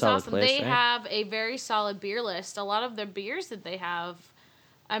 awesome. It Pretty was solid awesome. place, They right? have a very solid beer list. A lot of their beers that they have,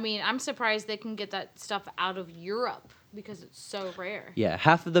 I mean, I'm surprised they can get that stuff out of Europe because it's so rare. Yeah,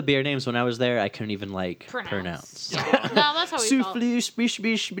 half of the beer names when I was there, I couldn't even like pronounce. No, that's how we felt. Souffle, spish,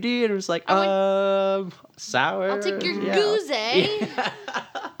 bish, bidi, and it was like, I sour. I'll take your yeah. goose. Yeah.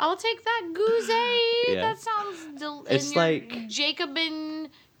 I'll take that goose. Yeah. That sounds It's and your like- Jacobin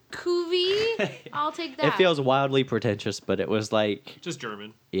Cuvée. I'll take that. It feels wildly pretentious, but it was like, Just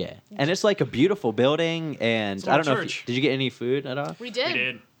German. yeah. And it's like a beautiful building, and It's I don't know, church. did you get any food at all? We We did.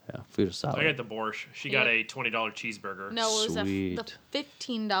 did. Yeah, food was solid. I got the borscht. She got a $20 cheeseburger. No, it was Sweet. the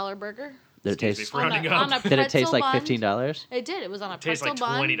 $15 burger. Did it Excuse me taste? for rounding up. on a Did it taste pretzel like bun. $15? It did. It was on a It tastes pretzel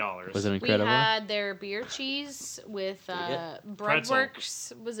like bun. $20. Was it incredible? We had their beer cheese with Pretzel.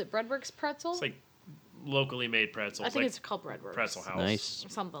 Breadworks. Was it Breadworks pretzel? It's like locally made pretzels. I think like it's called Breadworks. Pretzel House. Nice.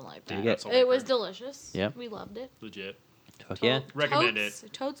 Something like Dig that. it. Pretzel It was maker. delicious. Yep. We loved it. Legit. Fuck yeah. Recommend Totes,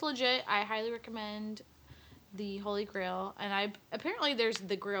 Totes legit. I highly recommend the Holy Grail. And apparently there's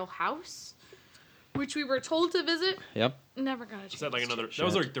the Grail House, which we were told to visit. Yep. Never got a chance. Is that like another? Shit. That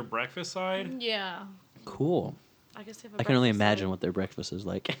was like their breakfast side. Yeah. Cool. I guess they have a I can only breakfast imagine side. what their breakfast is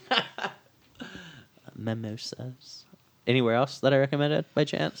like. Mimosas. Anywhere else that I recommended by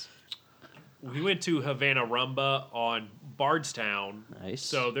chance? We went to Havana Rumba on Bardstown. Nice.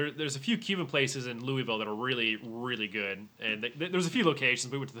 So there's a few Cuban places in Louisville that are really, really good. And there's a few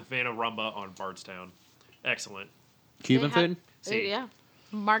locations. We went to the Havana Rumba on Bardstown. Excellent. Cuban They have- food? See. Yeah.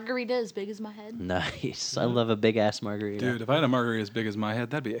 Margarita as big as my head. Nice. I love a big ass margarita. Dude, if I had a margarita as big as my head,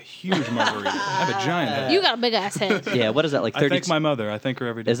 that'd be a huge margarita. I have a giant head. You got a big ass head. Yeah, what is that, like I 30? thank my mother. I thank her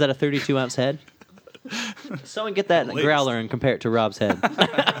every day. Is that a 32-ounce head? Someone get that Please. growler and compare it to Rob's head.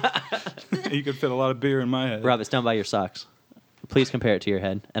 You could fit a lot of beer in my head. Rob, it's down by your socks. Please compare it to your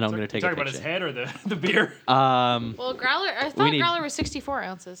head, and I'm going to take a talking about his picture. head or the beer? Well, Growler, I We thought need- Growler was 64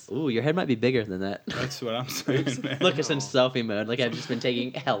 ounces. Ooh, your head might be bigger than that. That's what I'm saying, man. Look, it's in selfie mode. Like, I've just been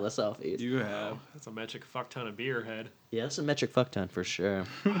taking hella selfies. You have. That's a metric fuck ton of beer head. Yeah, that's a metric fuck ton for sure.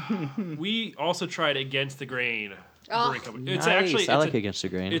 We also tried Against the Grain. Oh. Brewing company. It's Nice. actually I like it's, Against the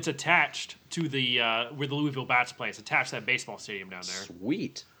Grain. it's attached to the where the Louisville Bats plays. Attached to that baseball stadium down there.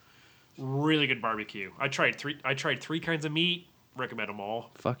 Sweet. Really good barbecue. I tried three kinds of meat. Recommend them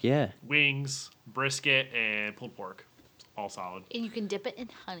all. Fuck yeah. Wings, brisket, and pulled pork. All solid. And you can dip it in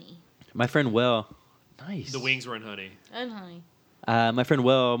honey. My friend Will. Nice. The wings were in honey. And honey. My friend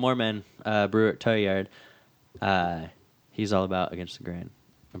Will Moorman, brewer at Toy Yard, he's all about Against the Grain.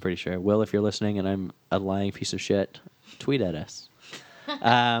 I'm pretty sure. Will, if you're listening and I'm a lying piece of shit, tweet at us.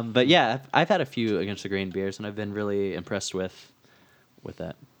 But yeah, I've had a few Against the Grain beers, and I've been really impressed with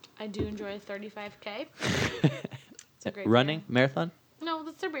that. I do enjoy 35K. It's a great Running marathon. beer. No,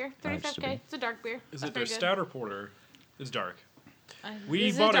 that's their beer. Oh, just a 35K. beer. It's a dark beer. Is It's it their very good. stout or porter? It's dark.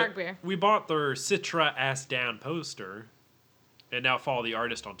 This is a dark beer. We bought their Citra Ass Down poster, and now follow the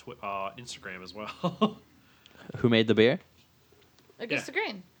artist on Instagram as well. Who made the beer? Against Yeah. the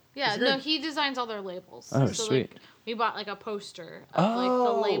Grain. Yeah, Against the no, Grain. he designs all their labels. Oh, so, sweet. Like, we bought like a poster of like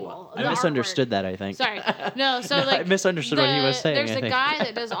the label. I the misunderstood artwork. that, I think. Sorry. No, so No, like I misunderstood what he was saying, There's I a think. guy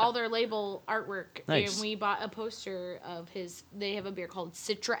that does all their label artwork, Nice. and we bought a poster of his. They have a beer called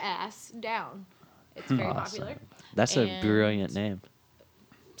Citra Ass Down. It's very Awesome. popular, That's a And- brilliant name.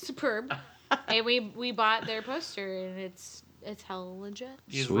 superb, and we bought their poster, and it's hella legit.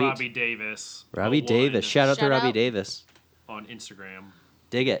 He's Sweet. Robbie Davis. Robbie 01 Davis. Shout out to Shout Robbie out. Davis. on Instagram.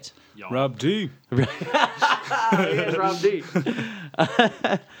 Dig it. Y'all. Rob D. Rob D.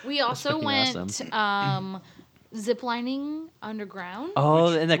 We also fucking went awesome. ziplining underground.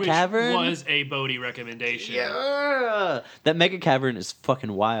 Oh, in the Which cavern? was a Bodie recommendation. Yeah. That mega cavern is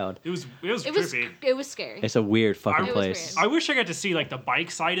fucking wild. It was It was trippy. scary. It's a weird fucking It was place. weird. I wish I got to see like the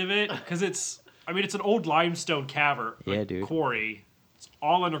bike side of it because it's an old limestone cavern. Yeah, dude. Quarry. It's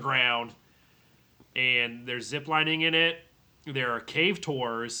all underground, and there's zip lining in it. There are cave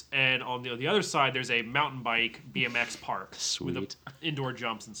tours, and on the other side, there's a mountain bike BMX park with Sweet. the indoor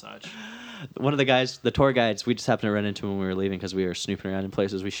jumps and such. One of the guys, the tour guides, we just happened to run into when we were leaving because we were snooping around in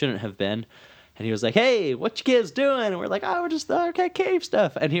places we shouldn't have been. And he was like, "Hey, what you kids doing?" And we're like, "Oh, we're just the arcade cave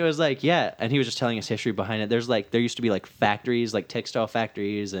stuff." And he was like, "Yeah." And he was just telling us history behind it. There used to be like factories, like textile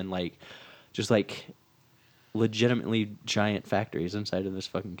factories, and like just like legitimately giant factories inside of this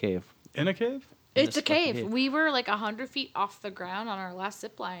fucking cave. In a cave? It's a this fucking cave. cave. We were like 100 feet off the ground on our last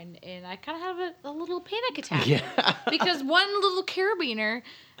zip line, and I kind of have a little panic attack. Yeah. Because one little carabiner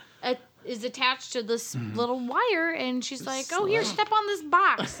is attached to this Mm-hmm. little wire, and she's like, "Oh, here, step on this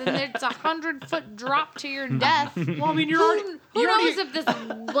box," and it's 100-foot drop to your death. Well, I mean, Who knows if this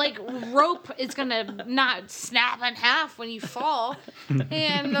like rope is gonna not snap in half when you fall?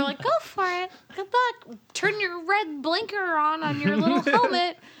 And they're like, "Go for it. Good luck. Turn your red blinker on your little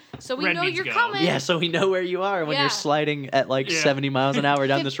helmet, so we Red know means you're go. coming." Yeah, so we know where you are when Yeah. you're sliding at like Yeah. 70 miles an hour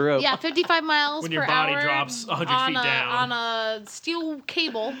down this rope. Yeah, 55 miles When per your body hour drops 100 on feet a, down. on a steel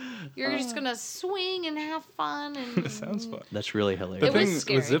cable. You're just gonna swing and have fun. And That sounds fun. That's really The hilarious. It was thing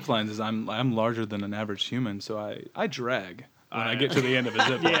scary. with zip lines is I'm larger than an average human, so I drag when I get to the end of a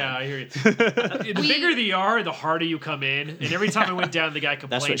zip line. Yeah, I hear you. The bigger you are, the harder you come in. And every time I went down, the guy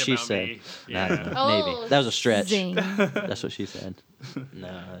complained That's what she about said. me. I don't Yeah. know. Maybe. Oh, That was a stretch. zing. That's what she said.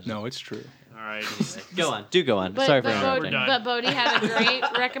 No. No, it's true. All right. Go on. Do go on. But, Sorry for but, interrupting. done. but Bodhi had a great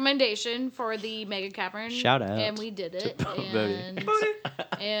recommendation for the Mega Cavern. Shout out And we did it. Bodhi.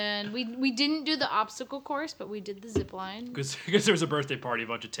 And we didn't do the obstacle course, but we did the zip line. Because there was a birthday party, a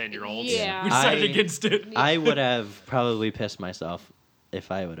bunch of 10-year-olds. Yeah. We decided I- against it. I would have probably pissed myself if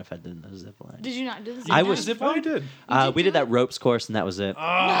I would have had done the zip line. Did you not do the zip I line? was- zip Oh, I line? did. We did that ropes course, and that was it.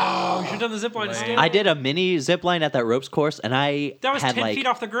 Oh, you should have done the zip line instead. I did a mini zip line at that ropes course, and I That was had 10 like feet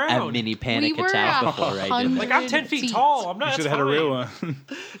off the a ground. mini panic We were attack before I did. 100 that. Like, I'm 10 feet tall. I'm You not. should That's have had a fine. real one.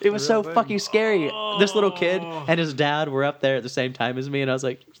 It was so real thing. fucking scary. This little kid Oh. and his dad were up there at the same time as me, and I was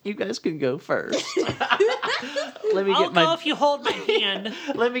like, "You guys can go first. Let me get my you hold my hand.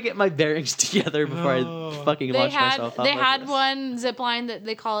 let me get my bearings together before I fucking They launch had myself up they like had this." one zip line that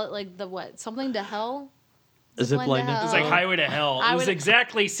they call it like the what? Something to hell? Zip line to hell. It's like Highway to Hell. It I was would-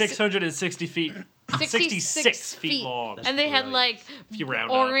 exactly 660 feet. 66 feet long. And they had like If you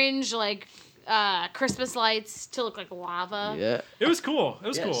round up. orange like Christmas lights to look like lava. Yeah, It was cool. It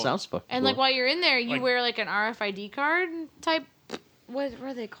was yeah, cool. sounds fucking And cool. like while you're in there, you Like- wear like an RFID card type. What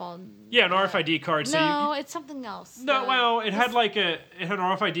are they called? Yeah, an RFID card. So No, you, it's something else. no, well, it had an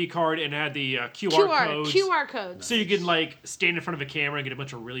RFID card and it had the QR codes. QR codes. So you can like stand in front of a camera and get a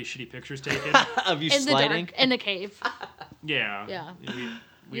bunch of really shitty pictures taken. of you in the sliding. dark, in a cave. Yeah. Yeah.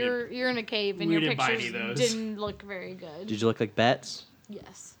 We You're in a cave and we your didn't buy any pictures of those. didn't look very good. Did you look like bats?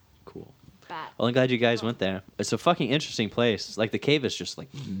 Yes, Cool. bat. Well, I'm glad you guys went there. It's a fucking interesting place. Like the cave is just like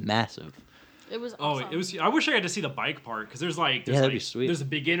massive. It was Oh, awesome. it was. I wish I got to see the bike part because there's that'd be sweet. There's a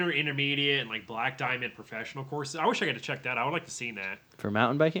beginner, intermediate, and like black diamond professional courses. I wish I got to check that out. I would like to see that. For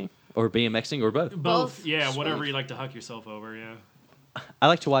mountain biking or BMXing or both. Both. Yeah, Sweet. whatever you like to huck yourself over. Yeah. I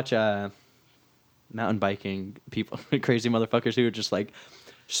like to watch mountain biking people, crazy motherfuckers who are just like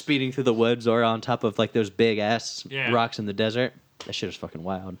speeding through the woods or on top of like those big ass Yeah. rocks in the desert. That shit is fucking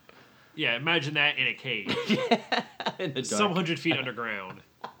wild. Yeah. Imagine that in a cave, In the some 100 feet underground.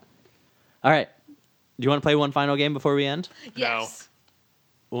 All right. Do you want to play one final game before we end? yes.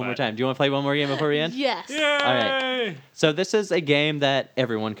 One more What? time. Do you want to play one more game before we end? Yes. Yay! right. So this is a game that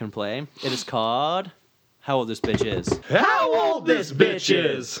everyone can play. It is called How Old This Bitch Is. How old this bitch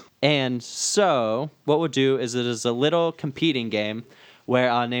is? And so what we'll do is it is a little competing game where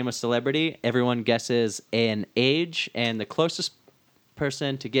I'll name a celebrity. Everyone guesses an age, and the closest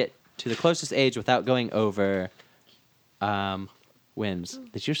person to get to the closest age without going over wins.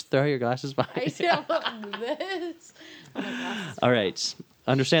 Did you just throw your glasses I behind? know this. Oh my gosh. All right.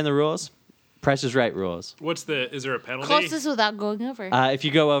 Understand the rules? Price is Right rules. Is there a penalty? Closest without going over. If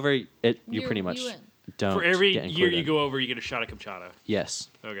you go over, you You- pretty much you win. don't. For every get year included. you go over, you get a shot of Kamchata. Yes.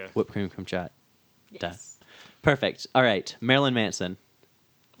 Okay. Whipped cream kumchat. Done. Yes. Perfect. All right. Marilyn Manson.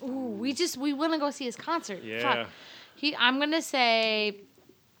 Ooh, we want to go see his concert. Yeah. Fuck. I'm gonna say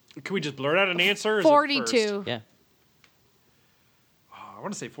Can we just blurt out an answer? Or is it 42. first? Yeah. Oh, I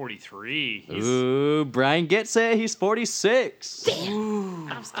want to say 43. Ooh, Brian gets it. He's 46.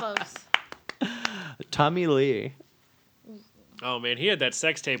 I was close. Tommy Lee. Oh man, he had that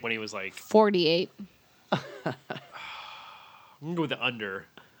sex tape when he was like. 48. I'm gonna go with the under.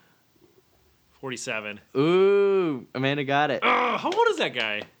 47. Ooh, Amanda got it. Oh, how old is that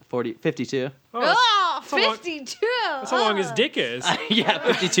guy? 52. Oh, that's how long- 52. That's how long his dick is. Yeah,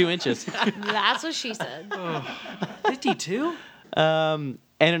 52 inches. That's what she said. 52? Anna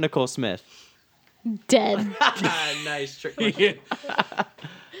Nicole Smith. Dead. Nice trick. Yeah.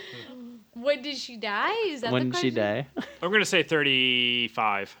 When did she die? Is that When the did she question? die? I'm gonna say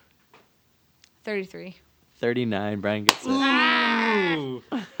 35. 33. 39. Brian gets it. Ooh.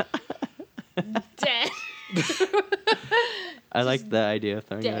 Dead. I like the idea of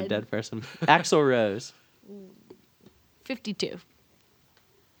throwing out a dead. dead person. Axl Rose. 52.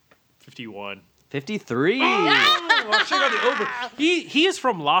 51. 53. Oh, I should have got the over. He is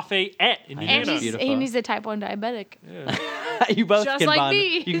from Lafayette in I know, And Indiana. he's beautiful. he's a type 1 diabetic. You both Just can like bond.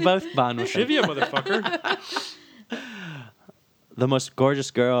 me. You can both bond with him. Trivia, motherfucker. The most gorgeous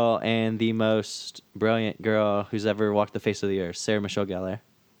girl and the most brilliant girl who's ever walked the face of the earth, Sarah Michelle Gellar.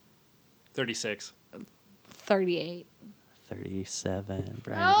 36. 38. 37.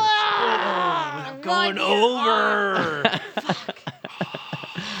 Brian Oh, Going over.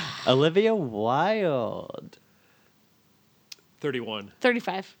 Olivia Wilde. 31.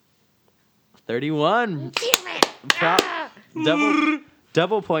 35. 31. Pro-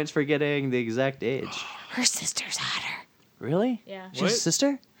 double points for getting the exact age. Her sister's hotter. Really? Yeah. She's a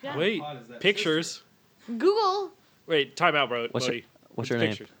sister? Yeah. Wait, hot is that pictures. Google. Wait, time out, bro. What's her- buddy. what's her name?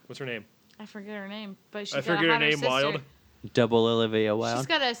 Pictures. What's her name? I forget her name, but she's I got forget a her hotter name. sister. Wild. Double Olivia She's Wilde.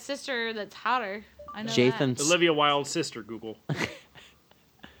 got a sister that's hotter. I know Jathan. Olivia Wilde's sister. Google.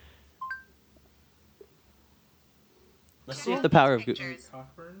 Let's see if the power of Pictures.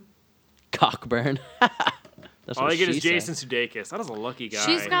 Cockburn. That's All what I get she is said. Jason Sudeikis. That is a lucky guy.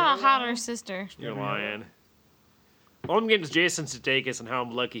 She's got a hotter sister. You're lying. All I'm getting is Jason Sudeikis and how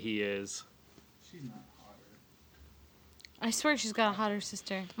lucky he is. She's not hotter. I swear she's got a hotter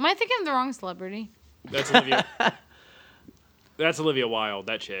sister. Am I thinking of the wrong celebrity? That's Olivia. That's Olivia Wilde.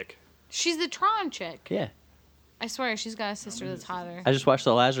 That chick. She's the Tron chick. Yeah. I swear she's got a sister that's hotter. I just watched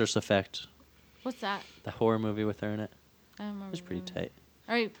The Lazarus Effect, What's that? the horror movie with her in it. I don't remember. It was pretty the name. tight.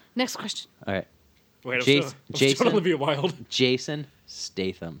 All right, next question. All right. Wait, I'm Jason- still Jason- Olivia Wilde. Jason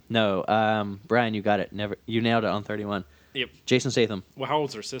Statham. No, Brian, you got it. You nailed it on 31. Yep. Jason Statham. Well, how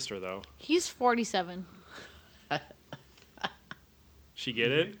old's her sister though? He's 47. She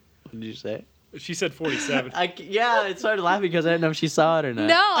get it? What did you say? She said 47. Yeah, I started laughing because I didn't know if she saw it or not.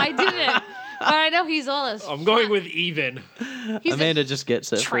 No, I didn't. But I know he's old as I'm going fuck. with even. He's Amanda just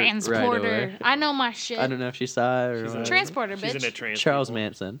gets it right transporter. away. I know my shit. I don't know if she saw it or She's what. a Transporter, She's in a bitch. trans. Charles people.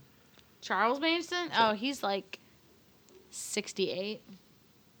 Manson. Charles Manson? Oh, he's like 68.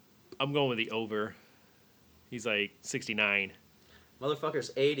 I'm going with the over. He's like 69.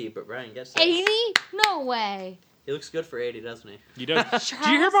 Motherfucker's 80, but Brian gets it. 80? No way. He looks good for 80, doesn't he? You don't? Did you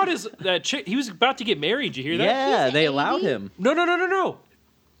hear about his that chick? He was about to get married. Did you hear that? Yeah, He's they 80? allowed him. No.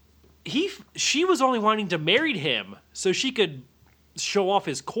 She was only wanting to marry him so she could show off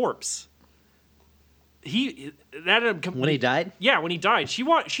his corpse. When he died? Yeah, when he died, she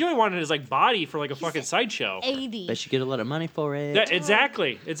only wanted his like body for like a fucking sideshow. 80. Bet you get a lot of money for it.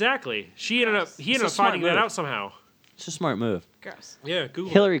 Exactly. He ended up a smart finding that move. out somehow. It's a smart move. Gross. Yeah,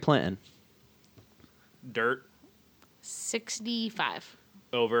 Google Hillary Clinton. dirt 65.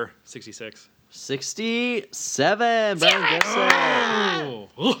 over 66. 67. Brian gets it.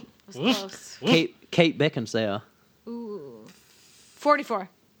 Oh, That's close. Kate Beckinsale. Ooh. 44.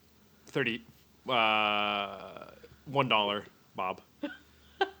 30. $1, Bob. What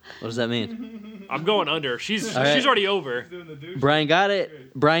does that mean? I'm going under. She's All right. she's already over. Doing the douche. Brian got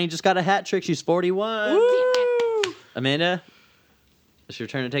it. Brian just got a hat trick. She's 41. Woo! Amanda, it's your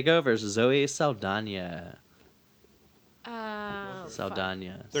turn to take over. It's Zoe Saldana. Fuck.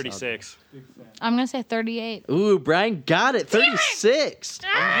 Saldana. 36. Big fan. I'm going to say 38. Ooh, Brian got it. 36.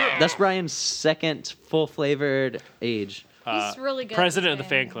 That's Brian's second full flavored age. He's really good. at President of the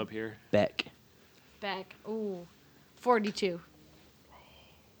saying fan club here. Beck. Back. Ooh. 42.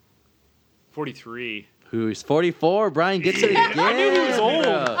 43. Who's 44? Brian gets it again. I knew he was old.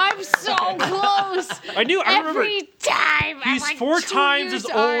 I'm so close. I remember. Every time. I'm He's like 4 2 times years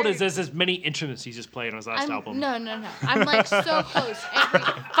as old old. as many instruments he's just played on his last album. No. I'm like so close every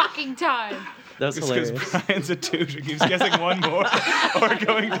fucking time. That's It's hilarious. because Brian's a douche and keeps guessing one more or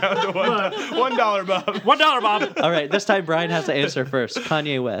going down to $1, Bob. $1, Bob. All right, this time Brian has to answer first.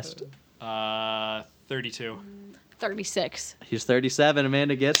 Kanye West. 32. 36. He's 37.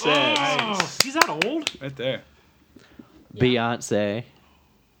 Amanda gets it. Oh, he's that old? Right there. Beyonce.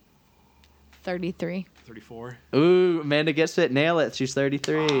 33. 34. Ooh, Amanda gets it. Nail it. She's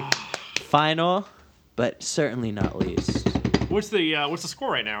 33. Final, but certainly not least. What's the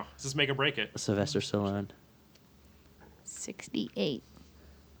score right now? Does this make or break it? Sylvester Stallone. 68.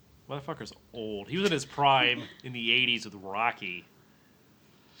 Motherfucker's old. He was in his prime in the 80s with Rocky.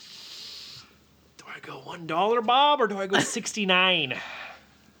 Do I go $1, Bob, or do I go 69?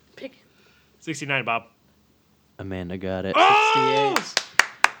 Pick. 69, Bob. Amanda got it. Oh! 68.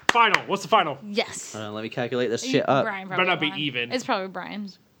 Final. What's the final? Yes. Let me calculate this shit up. Brian Better not be won. even. It's probably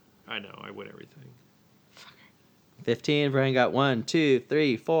Brian's. I know. I win everything. 15. Brian got 1, 2,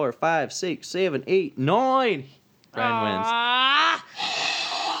 3, 4, 5, 6, 7, 8, 9. Brian wins. Ah,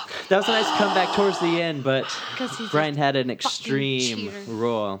 That was a nice comeback towards the end, but 'cause he's Brian had an fucking extreme cheater.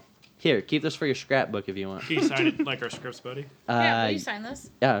 roll. Here, keep this for your scrapbook if you want. Can you sign it like our scripts, buddy? yeah, will you sign this?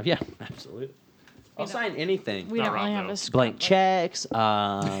 Yeah, absolutely. I'll don't- sign anything. We Not don't Rob, really have though. a script Blank book. checks.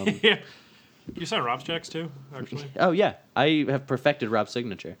 Yeah. You sign Rob's checks too, actually. Oh yeah, I have perfected Rob's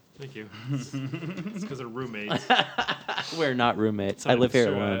signature. Thank you. It's because they're roommates. We're not roommates. I Sorry, live here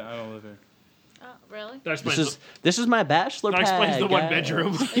sir, alone. I don't live here. Oh, really? That explains, This is my bachelor that pad. explains the one guys.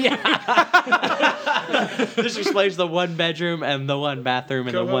 bedroom. This explains the one bedroom and the one bathroom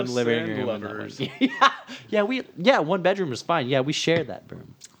and the one Co-hosts living and room. and that lovers. one. One bedroom is fine. Yeah, we share that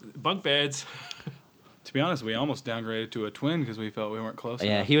room. Bunk beds. To be honest, we almost downgraded to a twin because we felt we weren't close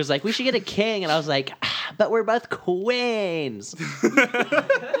Yeah, enough. he was like, we should get a king, and I was like, but we're both queens.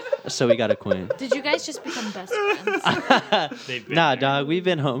 So we got a queen. Did you guys just become best friends? They've been Nah, there. dog, we've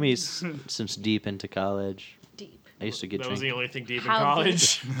been homies since deep into college. Deep. I used to get That was the drink. only thing deep in How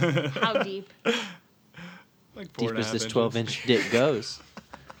college. How deep? Like Deep as this 12-inch dick goes.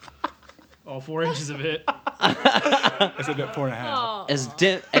 All 4 inches of it. I said that 4.5. Oh. As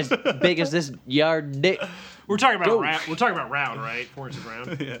big as this yard dick. We're talking about Go. round. We're talking about round, right? 4 inches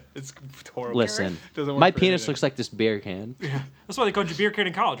round. Yeah, it's horrible. Listen, Doesn't work my for penis anything. looks like this beer can. That's why they called you beer can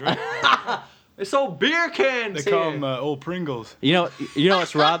in college, right? It's all beer cans. They call them old Pringles. You know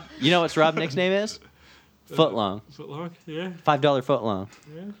what's Rob? You know what's Rob's nickname is? Footlong. Foot long. Yeah. $5 footlong.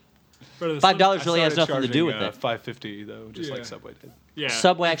 Better than $5 really has Started nothing to do with charging, it. $5.50 though, just Yeah. like Subway did. Yeah.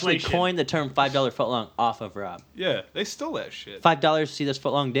 Subway actually inflation. coined the term $5 footlong off of Rob. Yeah, they stole that shit. $5 to see this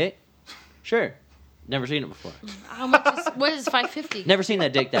footlong dick? Sure. Never seen it before. How much is, what is $5.50? Never seen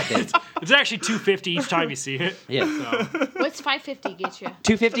that dick that big. It's actually $2.50 each time you see it. Yeah. So, What's $5.50 get you?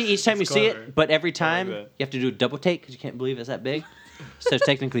 $2.50 each time you see clever. it, but every time that. you have to do a double take because you can't believe it's that big. So it's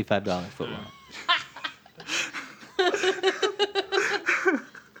technically $5 footlong.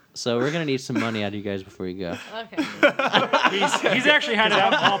 So we're gonna need some money out of you guys before you go. Okay. he's actually had an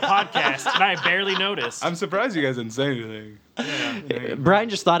alcohol podcast, and I barely noticed. I'm surprised you guys didn't say anything. Yeah. Brian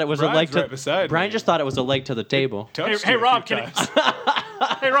just thought it was a leg Brian's to. right beside Brian me. just thought it was a leg to the table. Touched Hey, you a Rob, few can times.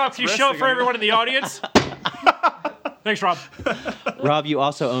 Hey, Rob, can you show it for resting on everyone in the audience? Thanks, Rob. Rob, you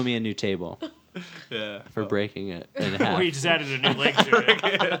also owe me a new table Yeah. for breaking it in half. We just added a new leg to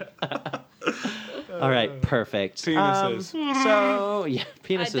it. All right, perfect. Penises. So yeah, I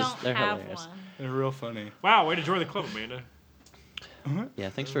penises. don't They're have hilarious. one. They're real funny. Wow, way to join the club, Amanda. Yeah,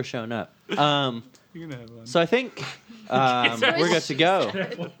 thanks for showing up. You can have one. So I think we're good to go.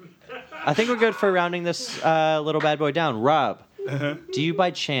 I think we're good for rounding this little bad boy down. Rob, do you by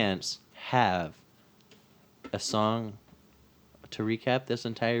chance have a song to recap this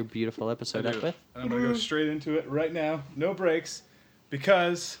entire beautiful episode I up do. with? I'm gonna go straight into it right now. No breaks,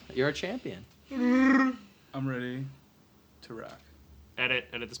 because You're a champion. I'm ready to rock. Edit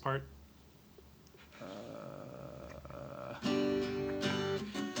this part. Let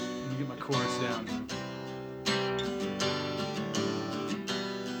me get my chorus down.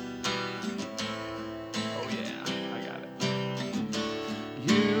 Oh yeah, I got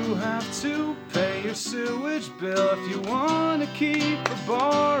it. You have to pay your sewage bill if you want to keep the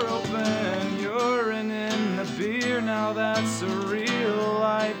bar open. Urine in the beer, now that's a real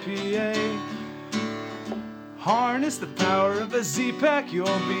IPA. Harness the power of a Z-Pack, you'll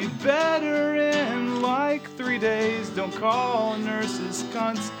be better in like 3 days. Don't call nurses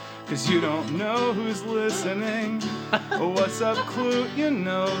cunts, cause you don't know who's listening. What's up, Clute? You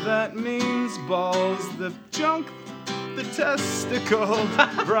know that means balls. The junk, the testicle.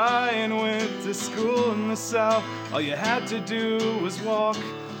 Brian went to school in the South. All you had to do was walk.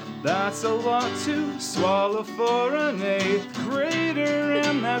 That's a lot to swallow for an 8th grader,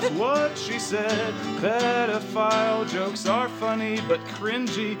 and that's what she said. Pedophile jokes are funny but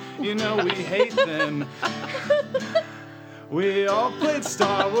cringy, you know we hate them. We all played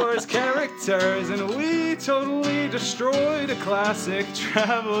Star Wars characters, and we totally destroyed a classic.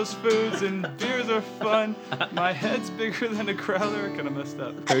 Travels, foods, and beers are fun. My head's bigger than a growler, kinda messed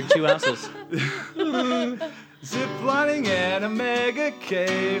up. 32 ounces. Ziplining in a mega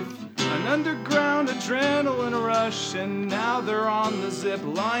cave, an underground adrenaline rush, and now they're on the zip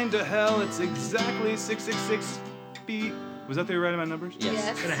line to hell. It's exactly 666 feet. Was that the right amount of numbers?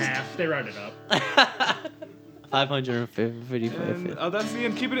 Yes. And a half. They rounded up. 555 And, feet. oh, that's the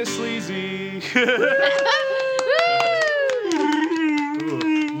end. Keeping it sleazy.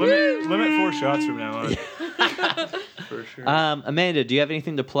 limit 4 shots from now on. For sure. Amanda, do you have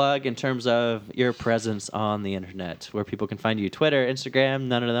anything to plug in terms of your presence on the internet, where people can find you? Twitter, Instagram,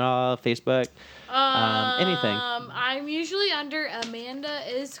 none of it all, Facebook, anything. I'm usually under Amanda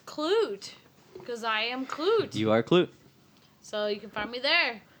is Clute, because I am Clute. You are Clute. So you can find me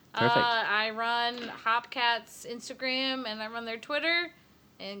there. Perfect. I run Hopcat's Instagram, and I run their Twitter,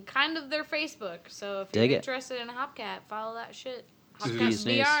 and kind of their Facebook. So if Dig you're it. interested in Hopcat, follow that shit. Jeez. Hopcat Nice.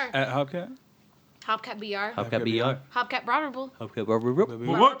 BR. At Hopcat? Hopcat BR. Hopcat BR. Hopcat Broderable. Hopcat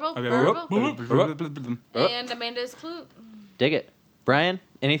BR. And Amanda is Clute. Dig it. Brian,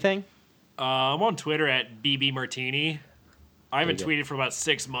 anything? I'm on Twitter at BB Martini. I haven't There you tweeted for about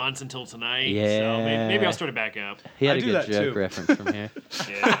 6 months until tonight. So Yeah. maybe I'll start it back up. He had I a do good that joke too. reference from here.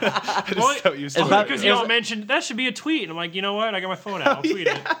 Yeah. I just thought you It's said about- Because it. y'all mentioned that should be a tweet. And I'm like, you know what? I got my phone out. I'll tweet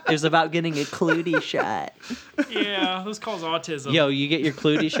It was about getting a Clutie shot. it. Yeah, this calls autism. Yo, you get your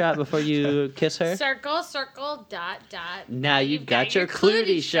Clutie shot before you kiss her? Circle, circle, dot, dot. Now you've got your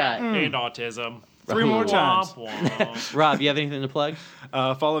Clutie shot. And autism. 3 more times. Womp womp. Rob, you have anything to plug?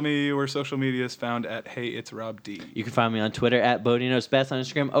 Follow me where social media is found at Hey It's Rob D. You can find me on Twitter at Bodie Knows Best, on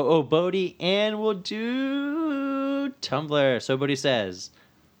Instagram, Bodie, and we'll do Tumblr. So Bodie says,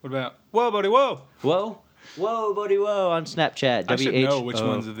 What about? Whoa, buddy, whoa! whoa, Whoa, Bodie, whoa on Snapchat. I should know which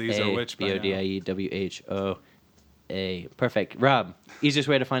ones of these are which by now. BODIE Perfect. Rob, easiest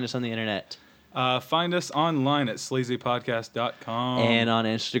way to find us on the internet. Find us online at sleazypodcast.com. And on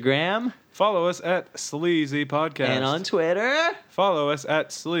Instagram. Follow us at Sleazy Podcast. And on Twitter. Follow us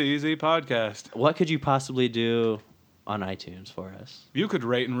at Sleazy Podcast. What could you possibly do on iTunes for us? You could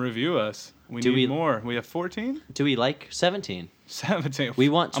rate and review us. We need more. We have 14? Do we like 17? 17. We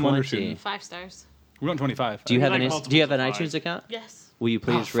want I'm 20. undershooting. 5 stars. We want 25. Do you have like an multiples of iTunes 5. account? Yes. Will you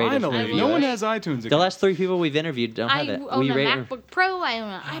please rate us? Finally. and review No one us? has iTunes. The last 3 people we've interviewed don't have I it. Will own you a rate? MacBook Pro. I own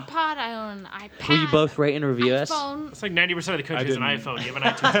an iPod. I own an iPad. Will you both rate and review us? iPhone. It's like 90% of the country has an didn't. iPhone. You have an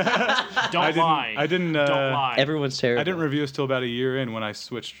iTunes account. Don't lie. I didn't. Don't lie. Everyone's terrible. I didn't review us till about a year in when I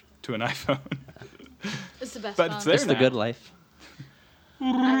switched to an iPhone. It's the best But phone. it's there It's the now. good life.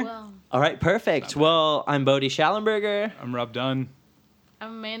 I will. All right, perfect. Well, I'm Bodie Schallenberger, I'm Rob Dunn.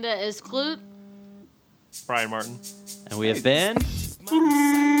 I'm Amanda is Clute. Brian Martin. and we have been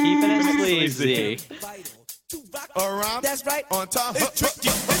keeping it sleazy. Around, that's right, on time. It's tricky,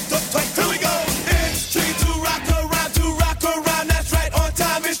 it's tight. Here we go. It's tricky to rock around, that's right, on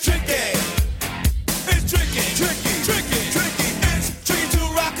time. It's tricky. It's tricky, tricky, tricky, tricky. It's tricky to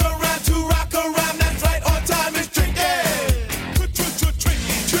rock around, that's right, on time. It's tricky.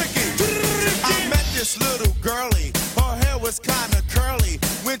 Tricky. I met this little girlie, her hair was kinda curly.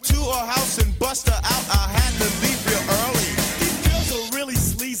 Went to her house and bust her out, I had to leave real early. These girls are really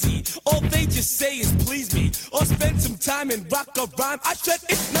sleazy, all they just say is please me, or spend some time and rock a rhyme. I said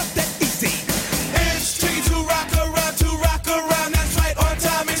it's not that easy.